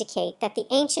dynasty indicate that the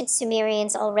ancient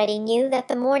Sumerians already knew that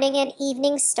the morning and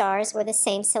evening stars were the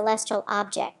same celestial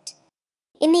object.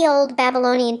 In the Old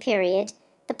Babylonian period,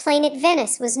 the planet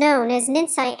Venus was known as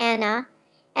Ninsai Anna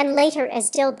and later as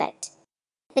Dilbet.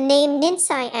 The name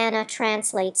Ninsai Anna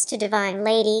translates to Divine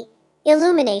Lady,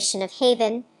 illumination of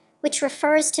haven, which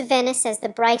refers to Venus as the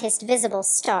brightest visible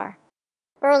star.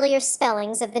 Earlier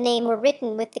spellings of the name were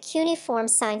written with the cuneiform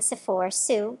sign Sephor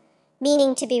Su,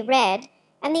 meaning to be red,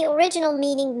 and the original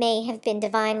meaning may have been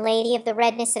Divine Lady of the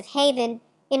redness of haven,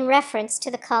 in reference to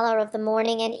the color of the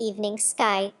morning and evening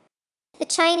sky. The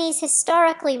Chinese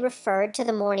historically referred to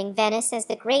the morning Venus as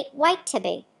the Great White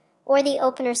Tibi, or the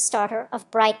opener starter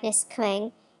of brightness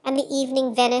Kuang, and the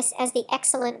evening Venus as the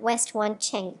excellent West One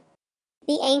Cheng.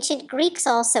 The ancient Greeks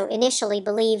also initially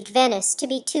believed Venus to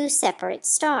be 2 separate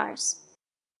stars: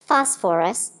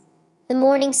 Phosphorus, the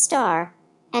morning star,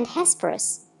 and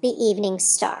Hesperus, the evening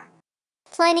star.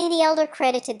 Pliny the Elder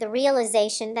credited the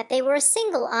realization that they were a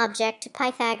single object to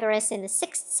Pythagoras in the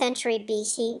 6th century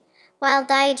BC, while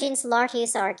Diogenes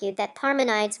Laertius argued that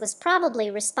Parmenides was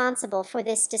probably responsible for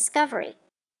this discovery.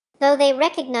 Though they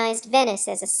recognized Venus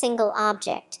as a single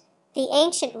object, the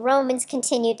ancient Romans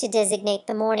continued to designate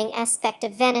the morning aspect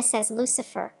of Venus as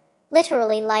Lucifer,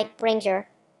 literally light bringer,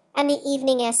 and the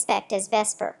evening aspect as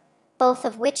Vesper, both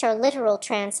of which are literal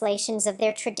translations of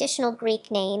their traditional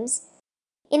Greek names.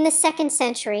 In the 2nd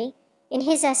century, In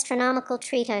his astronomical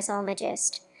treatise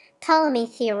Almagest, Ptolemy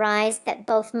theorized that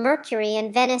both Mercury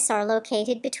and Venus are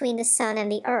located between the Sun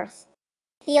and the Earth.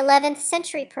 The 11th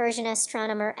century Persian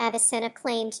astronomer Avicenna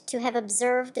claimed to have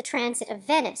observed the transit of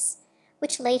Venus,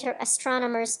 which later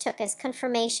astronomers took as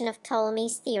confirmation of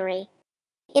Ptolemy's theory.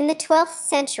 In the 12th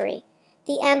century,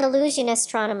 the Andalusian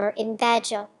astronomer Ibn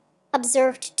Bajjah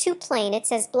observed two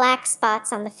planets as black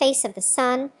spots on the face of the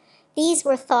Sun. These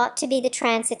were thought to be the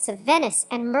transits of Venus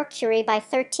and Mercury by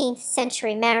 13th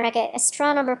century Maragha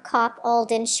astronomer Kop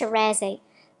al-Din Shirazi,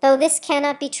 though this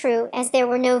cannot be true as there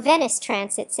were no Venus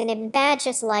transits in Ibn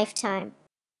Bajjah's lifetime.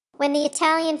 When the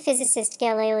Italian physicist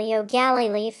Galileo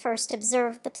Galilei first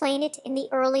observed the planet in the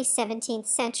early 17th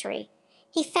century,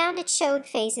 he found it showed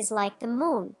phases like the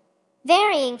Moon,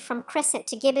 varying from crescent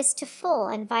to gibbous to full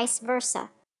and vice versa.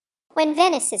 When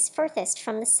Venus is furthest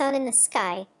from the Sun in the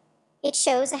sky, it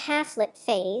shows a half-lit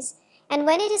phase, and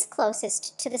when it is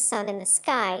closest to the Sun in the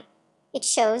sky, it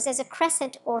shows as a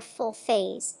crescent or full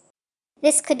phase.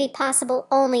 This could be possible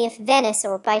only if Venus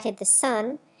orbited the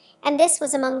Sun, and this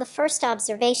was among the first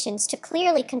observations to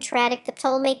clearly contradict the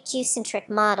Ptolemaic geocentric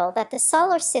model that the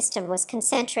solar system was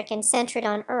concentric and centered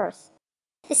on Earth.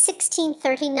 The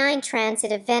 1639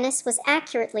 transit of Venus was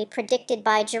accurately predicted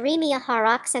by Jeremiah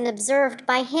Horrocks and observed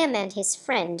by him and his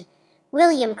friend,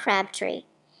 William Crabtree,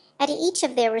 at each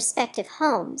of their respective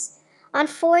homes, on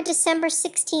 4 December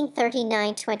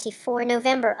 1639, 24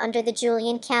 November under the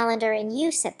Julian calendar in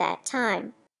use at that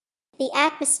time. The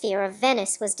atmosphere of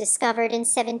Venus was discovered in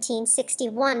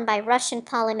 1761 by Russian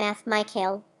polymath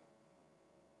Mikhail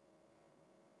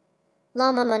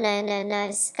Lomonosov.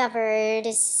 Discovered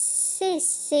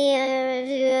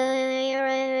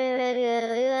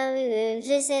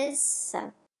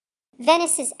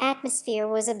Venus's atmosphere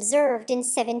was observed in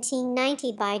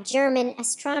 1790 by German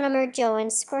astronomer Johann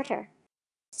Schröter.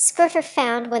 Schröter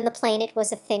found when the planet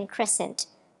was a thin crescent,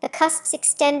 the cusps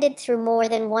extended through more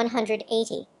than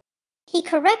 180. He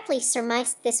correctly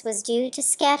surmised this was due to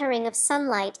scattering of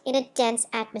sunlight in a dense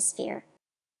atmosphere.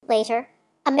 Later,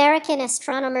 American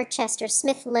astronomer Chester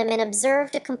Smith Lemon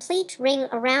observed a complete ring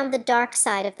around the dark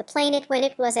side of the planet when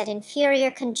it was at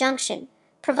inferior conjunction,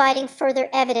 providing further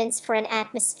evidence for an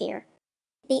atmosphere.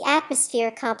 The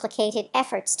atmosphere complicated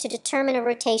efforts to determine a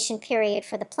rotation period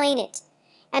for the planet,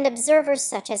 and observers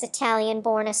such as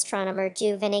Italian-born astronomer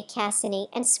Giovanni Cassini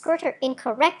and Schröter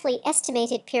incorrectly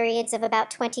estimated periods of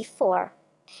about 24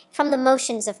 from the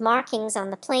motions of markings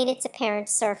on the planet's apparent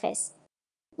surface.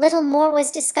 Little more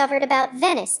was discovered about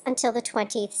Venus until the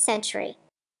 20th century.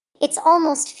 Its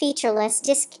almost featureless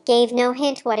disk gave no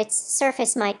hint what its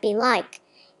surface might be like,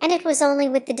 and it was only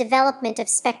with the development of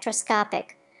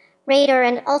spectroscopic, radar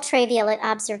and ultraviolet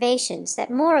observations that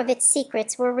more of its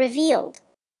secrets were revealed.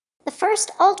 The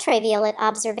first ultraviolet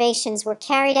observations were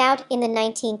carried out in the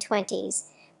 1920s,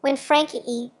 when Frank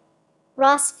E.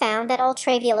 Ross found that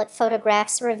ultraviolet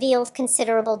photographs revealed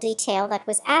considerable detail that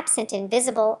was absent in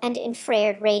visible and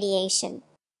infrared radiation.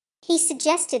 He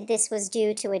suggested this was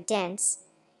due to a dense,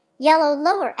 yellow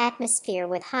lower atmosphere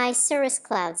with high cirrus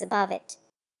clouds above it.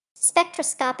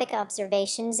 Spectroscopic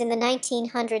observations in the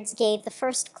 1900s gave the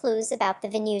first clues about the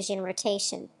Venusian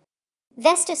rotation.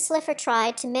 Vesta Slipher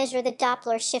tried to measure the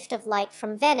Doppler shift of light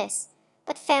from Venus,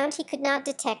 but found he could not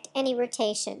detect any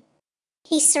rotation.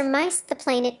 He surmised the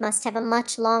planet must have a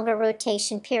much longer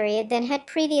rotation period than had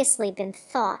previously been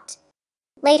thought.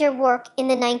 Later work in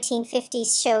the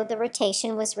 1950s showed the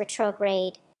rotation was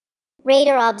retrograde.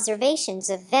 Radar observations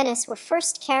of Venus were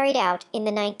first carried out in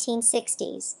the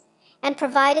 1960s, and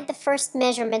provided the first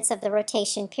measurements of the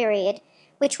rotation period,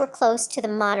 which were close to the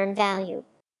modern value.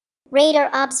 Radar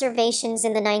observations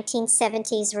in the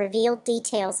 1970s revealed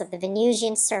details of the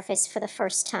Venusian surface for the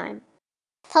first time.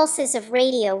 Pulses of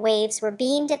radio waves were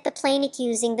beamed at the planet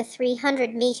using the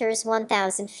 300 meters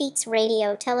 1,000 feet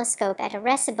radio telescope at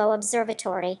Arecibo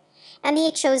Observatory, and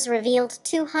the HOs revealed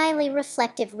two highly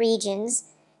reflective regions,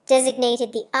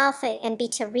 designated the alpha and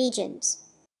beta regions.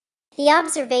 The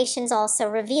observations also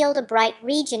revealed a bright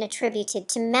region attributed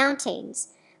to mountains,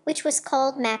 which was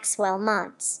called Maxwell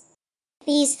Monts.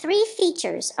 These three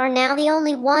features are now the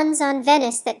only ones on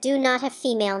Venus that do not have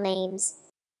female names.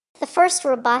 The first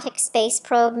robotic space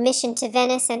probe mission to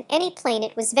Venus and any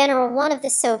planet was Venera 1 of the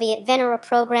Soviet Venera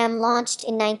program launched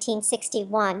in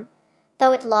 1961,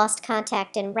 though it lost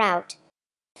contact en route.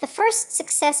 The first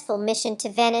successful mission to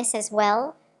Venus, as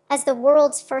well as the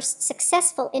world's first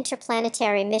successful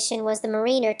interplanetary mission, was the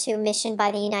Mariner 2 mission by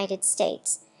the United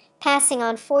States, passing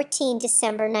on 14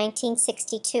 December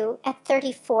 1962 at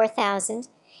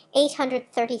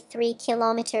 34,833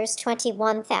 kilometers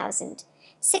 21,000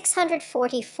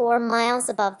 644 miles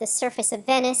above the surface of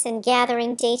Venus and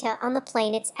gathering data on the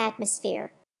planet's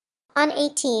atmosphere. On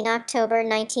 18 October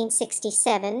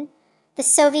 1967, the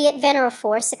Soviet Venera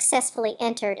 4 successfully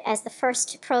entered as the first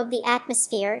to probe the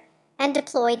atmosphere and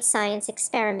deployed science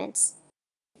experiments.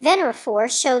 Venera 4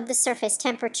 showed the surface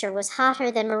temperature was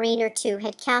hotter than Mariner 2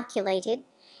 had calculated,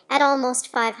 at almost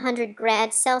 500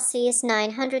 grad Celsius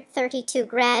 932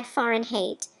 grad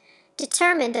Fahrenheit,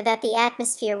 determined that the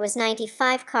atmosphere was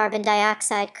 95 carbon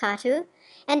dioxide Ca2,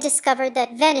 and discovered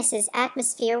that Venus's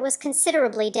atmosphere was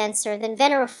considerably denser than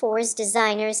Venera 4's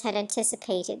designers had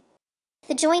anticipated.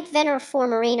 The joint Venera 4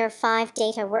 Mariner 5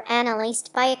 data were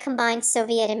analyzed by a combined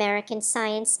Soviet-American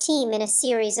science team in a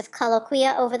series of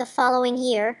colloquia over the following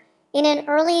year, in an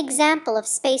early example of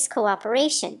space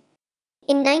cooperation.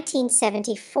 In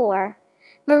 1974,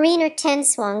 Mariner 10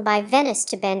 swung by Venus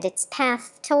to bend its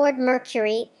path toward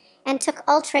Mercury and took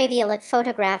ultraviolet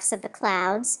photographs of the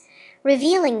clouds,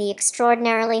 revealing the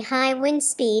extraordinarily high wind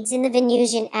speeds in the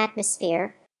Venusian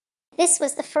atmosphere. This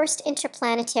was the first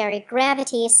interplanetary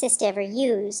gravity assist ever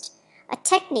used, a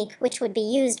technique which would be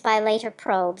used by later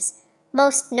probes,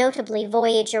 most notably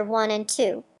Voyager 1 and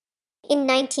 2. In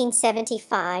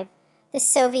 1975, the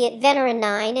Soviet Venera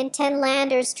 9 and 10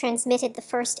 landers transmitted the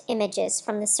first images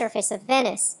from the surface of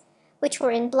Venus, which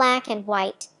were in black and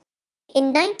white.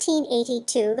 In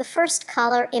 1982, the first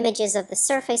color images of the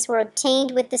surface were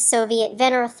obtained with the Soviet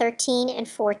Venera 13 and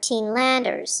 14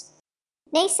 landers.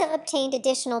 NASA obtained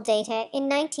additional data in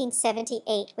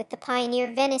 1978 with the Pioneer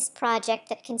Venus project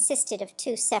that consisted of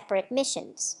two separate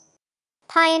missions: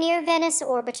 Pioneer Venus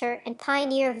Orbiter and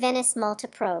Pioneer Venus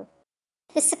Multiprobe.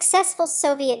 The successful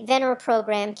Soviet Venera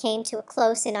program came to a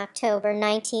close in October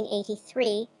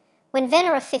 1983, when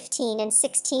Venera 15 and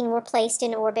 16 were placed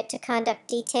in orbit to conduct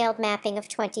detailed mapping of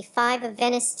 25 of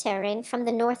Venus' terrain from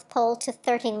the North Pole to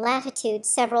 13 latitudes.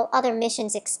 Several other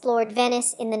missions explored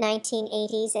Venus in the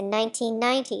 1980s and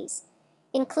 1990s,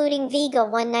 including Vega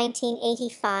 1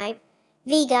 1985,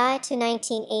 Vega 2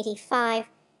 1985,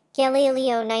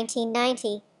 Galileo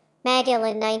 1990,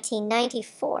 Magellan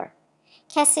 1994,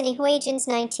 Cassini-Huygens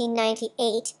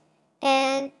 1998,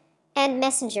 and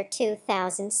Messenger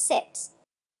 2006.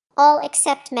 All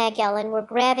except Magellan were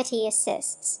gravity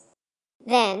assists.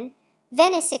 Then,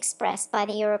 Venus Express by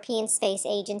the European Space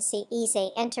Agency ESA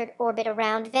entered orbit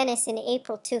around Venus in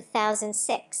April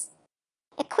 2006.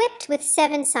 Equipped with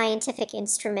 7 scientific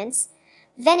instruments,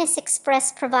 Venus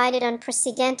Express provided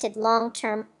unprecedented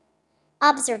long-term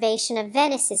observation of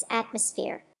Venus's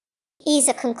atmosphere.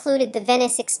 ESA concluded the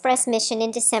Venus Express mission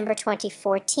in December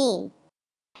 2014.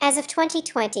 As of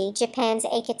 2020, Japan's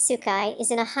Akatsuki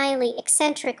is in a highly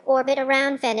eccentric orbit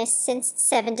around Venus since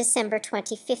 7 December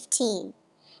 2015,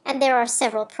 and there are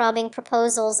several probing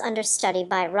proposals under study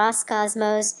by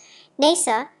Roscosmos,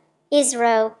 NASA,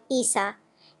 ISRO, ESA,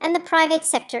 and the private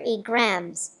sector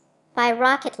e-grams by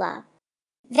Rocket Lab.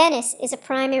 Venus is a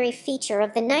primary feature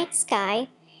of the night sky,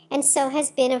 and so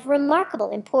has been of remarkable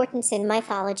importance in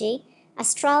mythology,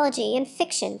 astrology, and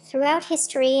fiction throughout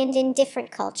history and in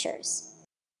different cultures.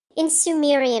 In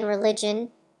Sumerian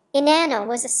religion, Inanna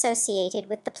was associated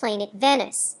with the planet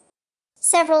Venus.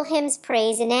 Several hymns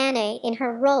praise Inanna in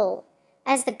her role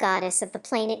as the goddess of the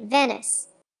planet Venus.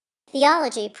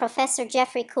 Theology professor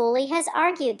Jeffrey Cooley has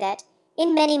argued that,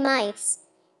 in many myths,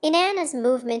 Inanna's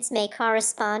movements may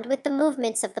correspond with the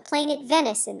movements of the planet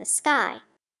Venus in the sky.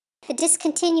 The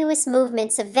discontinuous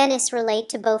movements of Venus relate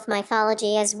to both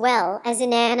mythology as well as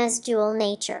Inanna's dual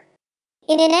nature.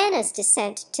 In Inanna's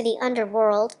descent to the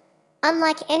underworld,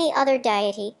 unlike any other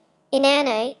deity,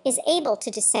 Inanna is able to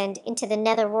descend into the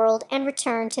netherworld and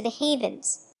return to the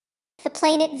havens. The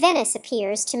planet Venus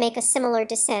appears to make a similar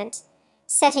descent,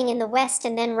 setting in the west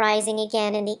and then rising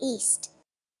again in the east.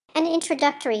 An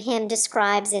introductory hymn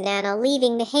describes Inanna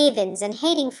leaving the havens and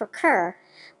heading for Ker,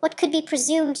 what could be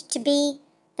presumed to be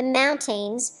the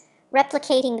mountains,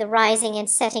 replicating the rising and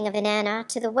setting of Inanna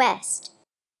to the west.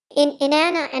 In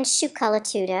Inanna and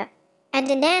Shukalatuda, and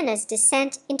Inanna's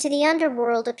descent into the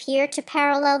underworld appear to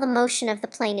parallel the motion of the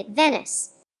planet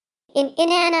Venus. In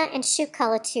Inanna and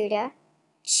Shukalatuda,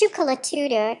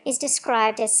 Shukalatuda is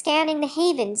described as scanning the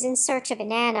havens in search of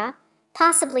Inanna,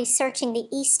 possibly searching the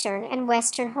eastern and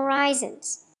western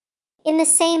horizons. In the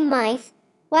same myth,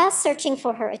 while searching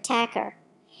for her attacker,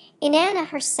 Inanna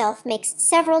herself makes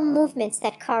several movements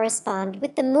that correspond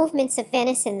with the movements of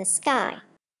Venus in the sky.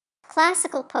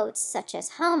 Classical poets such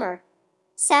as Homer,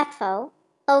 Sappho,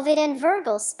 Ovid, and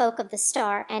Virgil spoke of the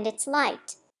star and its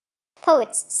light.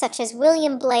 Poets such as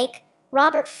William Blake,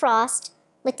 Robert Frost,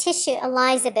 Letitia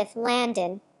Elizabeth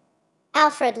Landon,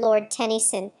 Alfred Lord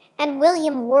Tennyson and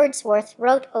William Wordsworth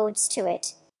wrote odes to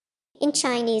it. In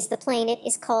Chinese, the planet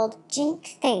is called Jing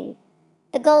Thing,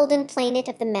 the golden planet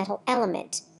of the metal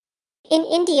element. In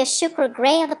India, Shukra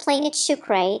Graha, the planet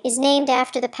Shukra, is named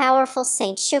after the powerful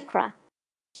Saint Shukra.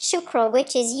 Shukra,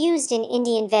 which is used in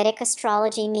Indian Vedic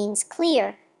astrology, means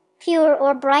clear, pure,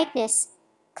 or brightness,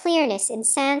 clearness in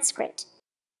Sanskrit.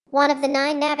 One of the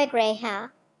 9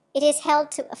 Navagreha, it is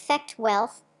held to affect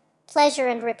wealth, pleasure,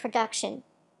 and reproduction.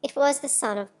 It was the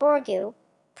son of Borgu,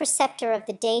 preceptor of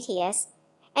the Daityas,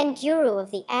 and guru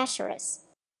of the Asheras.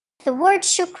 The word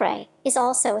Shukra is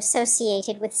also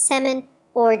associated with semen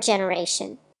or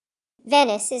generation.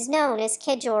 Venus is known as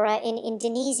Kejora in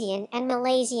Indonesian and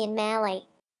Malaysian Malay.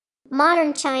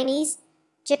 Modern Chinese,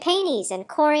 Japanese, and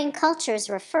Korean cultures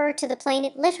refer to the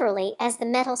planet literally as the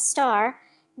metal star,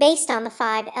 based on the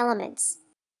 5 elements.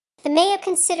 The Maya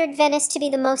considered Venus to be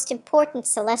the most important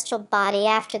celestial body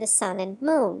after the sun and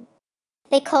moon.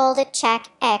 They called it Chak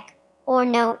Ek, or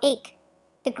No Ik,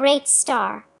 the great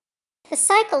star. The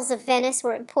cycles of Venus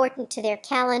were important to their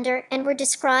calendar and were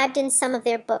described in some of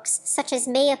their books, such as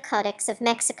Maya Codex of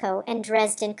Mexico and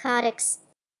Dresden Codex.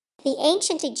 The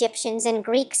ancient Egyptians and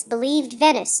Greeks believed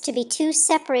Venus to be 2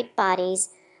 separate bodies,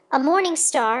 a morning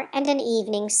star and an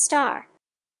evening star.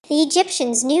 The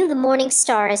Egyptians knew the morning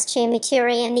star as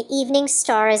Chemutiri and the evening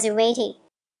star as Uati.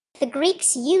 The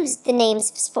Greeks used the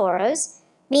names Sphoros,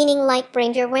 meaning light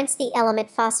bringer, whence the element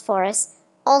phosphorus,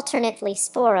 alternately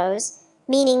Sporos,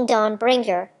 meaning dawn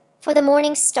bringer, for the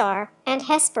morning star, and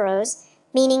Hesperos,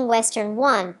 meaning western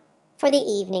one, for the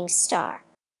evening star.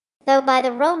 Though by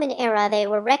the Roman era they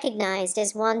were recognized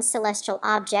as one celestial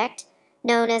object,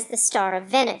 known as the Star of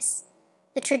Venice,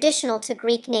 the traditional to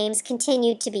Greek names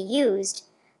continued to be used,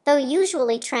 though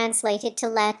usually translated to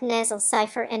Latin as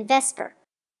Alcipher and Vesper.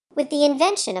 With the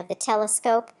invention of the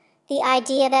telescope, the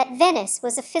idea that Venice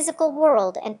was a physical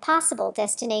world and possible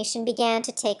destination began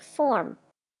to take form.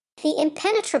 The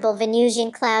impenetrable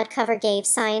Venusian cloud cover gave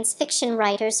science fiction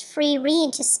writers free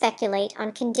rein to speculate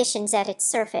on conditions at its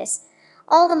surface,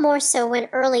 all the more so when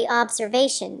early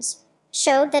observations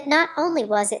showed that not only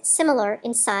was it similar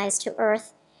in size to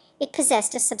Earth, it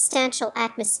possessed a substantial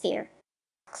atmosphere.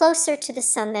 Closer to the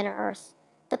Sun than Earth,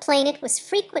 the planet was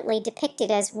frequently depicted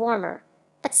as warmer,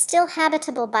 but still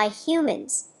habitable by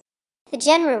humans. The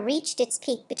genre reached its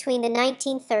peak between the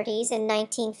 1930s and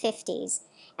 1950s,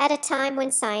 at a time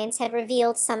when science had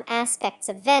revealed some aspects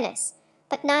of Venus,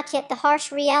 but not yet the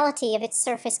harsh reality of its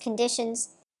surface conditions.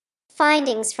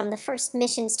 Findings from the first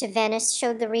missions to Venus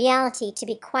showed the reality to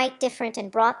be quite different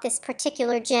and brought this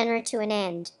particular genre to an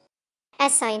end.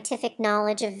 As scientific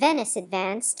knowledge of Venus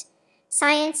advanced,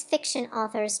 science fiction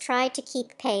authors tried to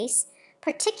keep pace,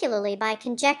 particularly by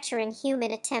conjecturing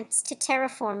human attempts to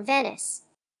terraform Venus.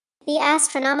 The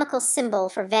astronomical symbol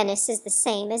for Venus is the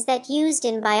same as that used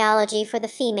in biology for the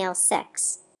female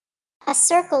sex, a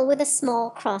circle with a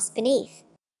small cross beneath.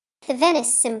 The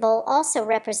Venus symbol also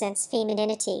represents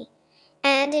femininity,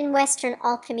 and in Western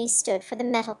alchemy stood for the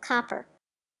metal copper.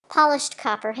 Polished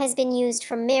copper has been used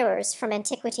for mirrors from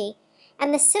antiquity,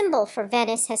 and the symbol for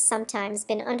Venus has sometimes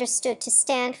been understood to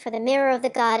stand for the mirror of the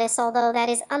goddess, although that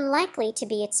is unlikely to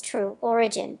be its true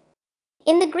origin.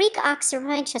 In the Greek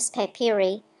Oxyrhynchus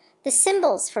papyri, the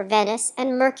symbols for Venus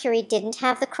and Mercury didn't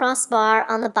have the crossbar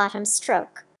on the bottom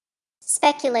stroke.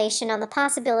 Speculation on the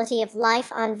possibility of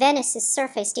life on Venus's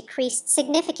surface decreased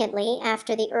significantly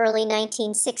after the early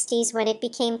 1960s, when it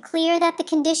became clear that the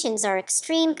conditions are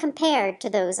extreme compared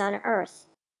to those on Earth.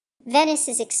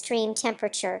 Venus's extreme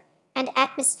temperature and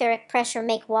atmospheric pressure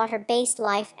make water-based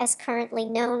life as currently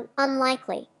known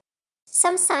unlikely.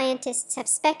 Some scientists have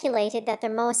speculated that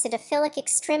thermoacidophilic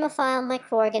extremophile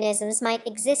microorganisms might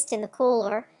exist in the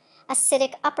cooler,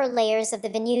 acidic upper layers of the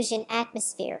Venusian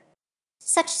atmosphere.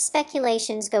 Such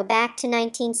speculations go back to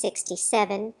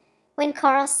 1967, when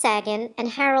Carl Sagan and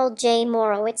Harold J.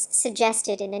 Morowitz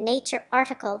suggested in a Nature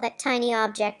article that tiny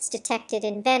objects detected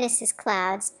in Venus's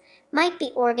clouds might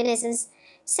be organisms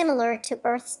similar to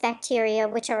Earth's bacteria,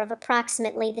 which are of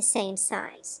approximately the same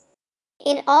size.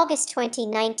 In August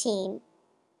 2019,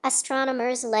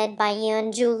 astronomers led by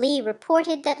Yun-Ju Lee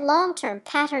reported that long-term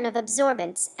pattern of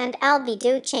absorbance and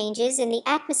albedo changes in the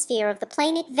atmosphere of the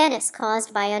planet Venus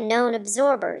caused by unknown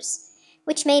absorbers,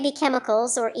 which may be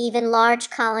chemicals or even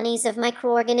large colonies of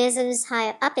microorganisms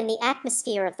high up in the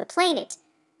atmosphere of the planet,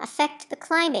 affect the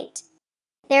climate.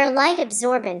 Their light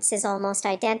absorbance is almost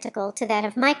identical to that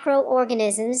of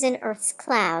microorganisms in Earth's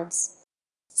clouds.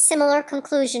 Similar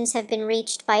conclusions have been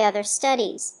reached by other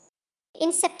studies.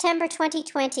 In September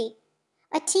 2020,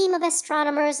 A team of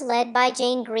astronomers led by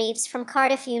Jane Greaves from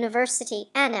Cardiff University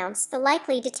announced the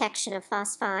likely detection of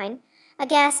phosphine, a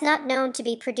gas not known to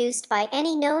be produced by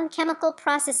any known chemical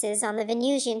processes on the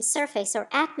Venusian surface or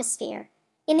atmosphere,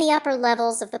 in the upper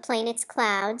levels of the planet's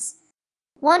clouds.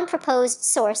 One proposed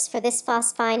source for this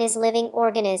phosphine is living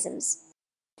organisms.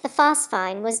 The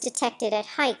phosphine was detected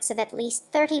at heights of at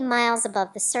least 30 miles above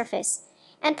the surface,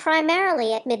 and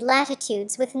primarily at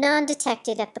mid-latitudes, with none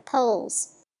detected at the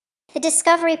poles. The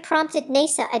discovery prompted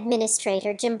NASA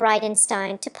Administrator Jim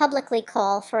Bridenstine to publicly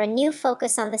call for a new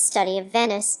focus on the study of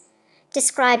Venus,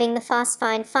 describing the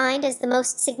phosphine find as the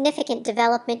most significant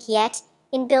development yet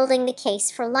in building the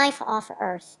case for life off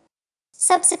Earth.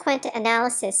 Subsequent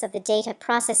analysis of the data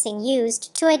processing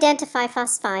used to identify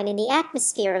phosphine in the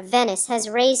atmosphere of Venus has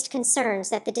raised concerns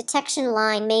that the detection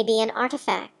line may be an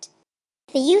artifact.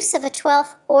 The use of a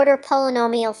 12th-order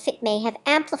polynomial fit may have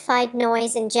amplified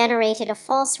noise and generated a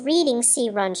false reading, see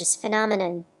Runge's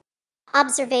phenomenon.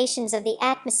 Observations of the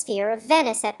atmosphere of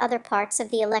Venus at other parts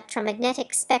of the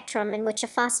electromagnetic spectrum in which a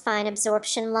phosphine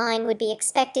absorption line would be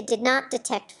expected did not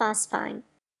detect phosphine.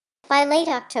 By late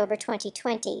October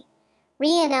 2020,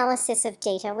 reanalysis of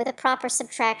data with a proper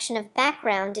subtraction of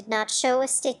background did not show a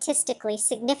statistically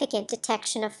significant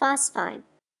detection of phosphine.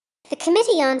 The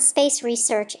Committee on Space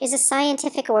Research is a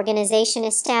scientific organization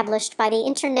established by the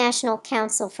International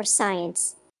Council for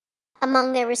Science.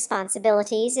 Among their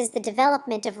responsibilities is the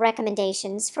development of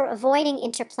recommendations for avoiding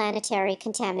interplanetary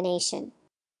contamination.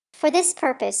 For this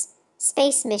purpose,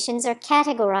 space missions are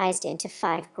categorized into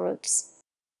 5 groups.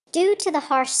 Due to the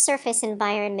harsh surface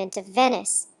environment of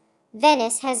Venus,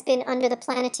 Venus has been under the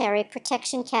Planetary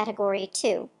Protection Category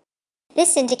 2.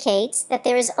 This indicates that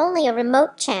there is only a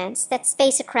remote chance that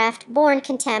spacecraft-borne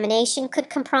contamination could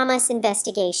compromise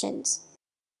investigations.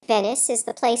 Venus is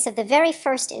the place of the very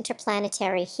first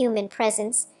interplanetary human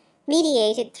presence,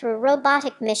 mediated through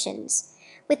robotic missions,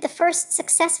 with the first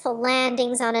successful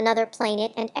landings on another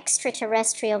planet and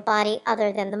extraterrestrial body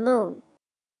other than the Moon.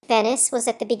 Venus was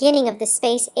at the beginning of the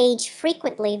space age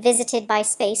frequently visited by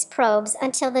space probes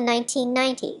until the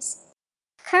 1990s.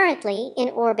 Currently in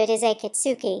orbit is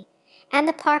Akatsuki, and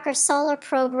the Parker Solar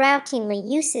Probe routinely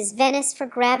uses Venus for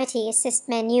gravity assist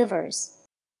maneuvers.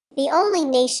 The only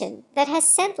nation that has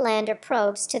sent lander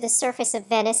probes to the surface of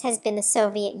Venus has been the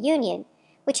Soviet Union,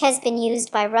 which has been used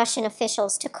by Russian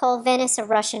officials to call Venus a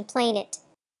Russian planet.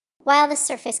 While the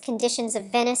surface conditions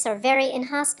of Venus are very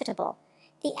inhospitable,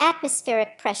 the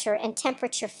atmospheric pressure and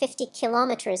temperature 50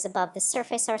 kilometers above the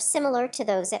surface are similar to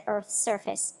those at Earth's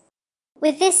surface.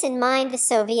 With this in mind, the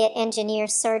Soviet engineer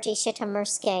Sergei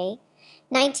Shitomursky,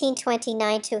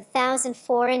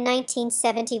 1929-2004 and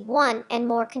 1971, and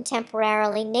more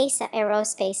contemporarily NASA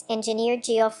aerospace engineer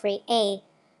Geoffrey A.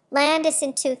 Landis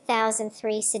in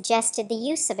 2003 suggested the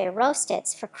use of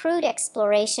aerostats for crewed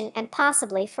exploration and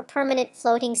possibly for permanent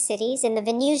floating cities in the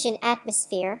Venusian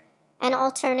atmosphere, an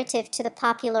alternative to the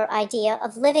popular idea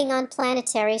of living on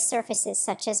planetary surfaces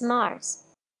such as Mars.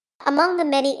 Among the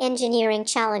many engineering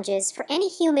challenges for any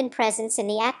human presence in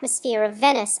the atmosphere of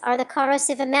Venus are the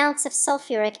corrosive amounts of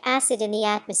sulfuric acid in the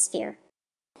atmosphere.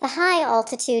 The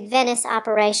high-altitude Venus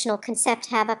operational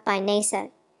concept Havoc by NASA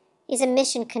is a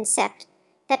mission concept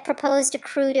that proposed a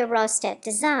crude aerostat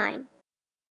design.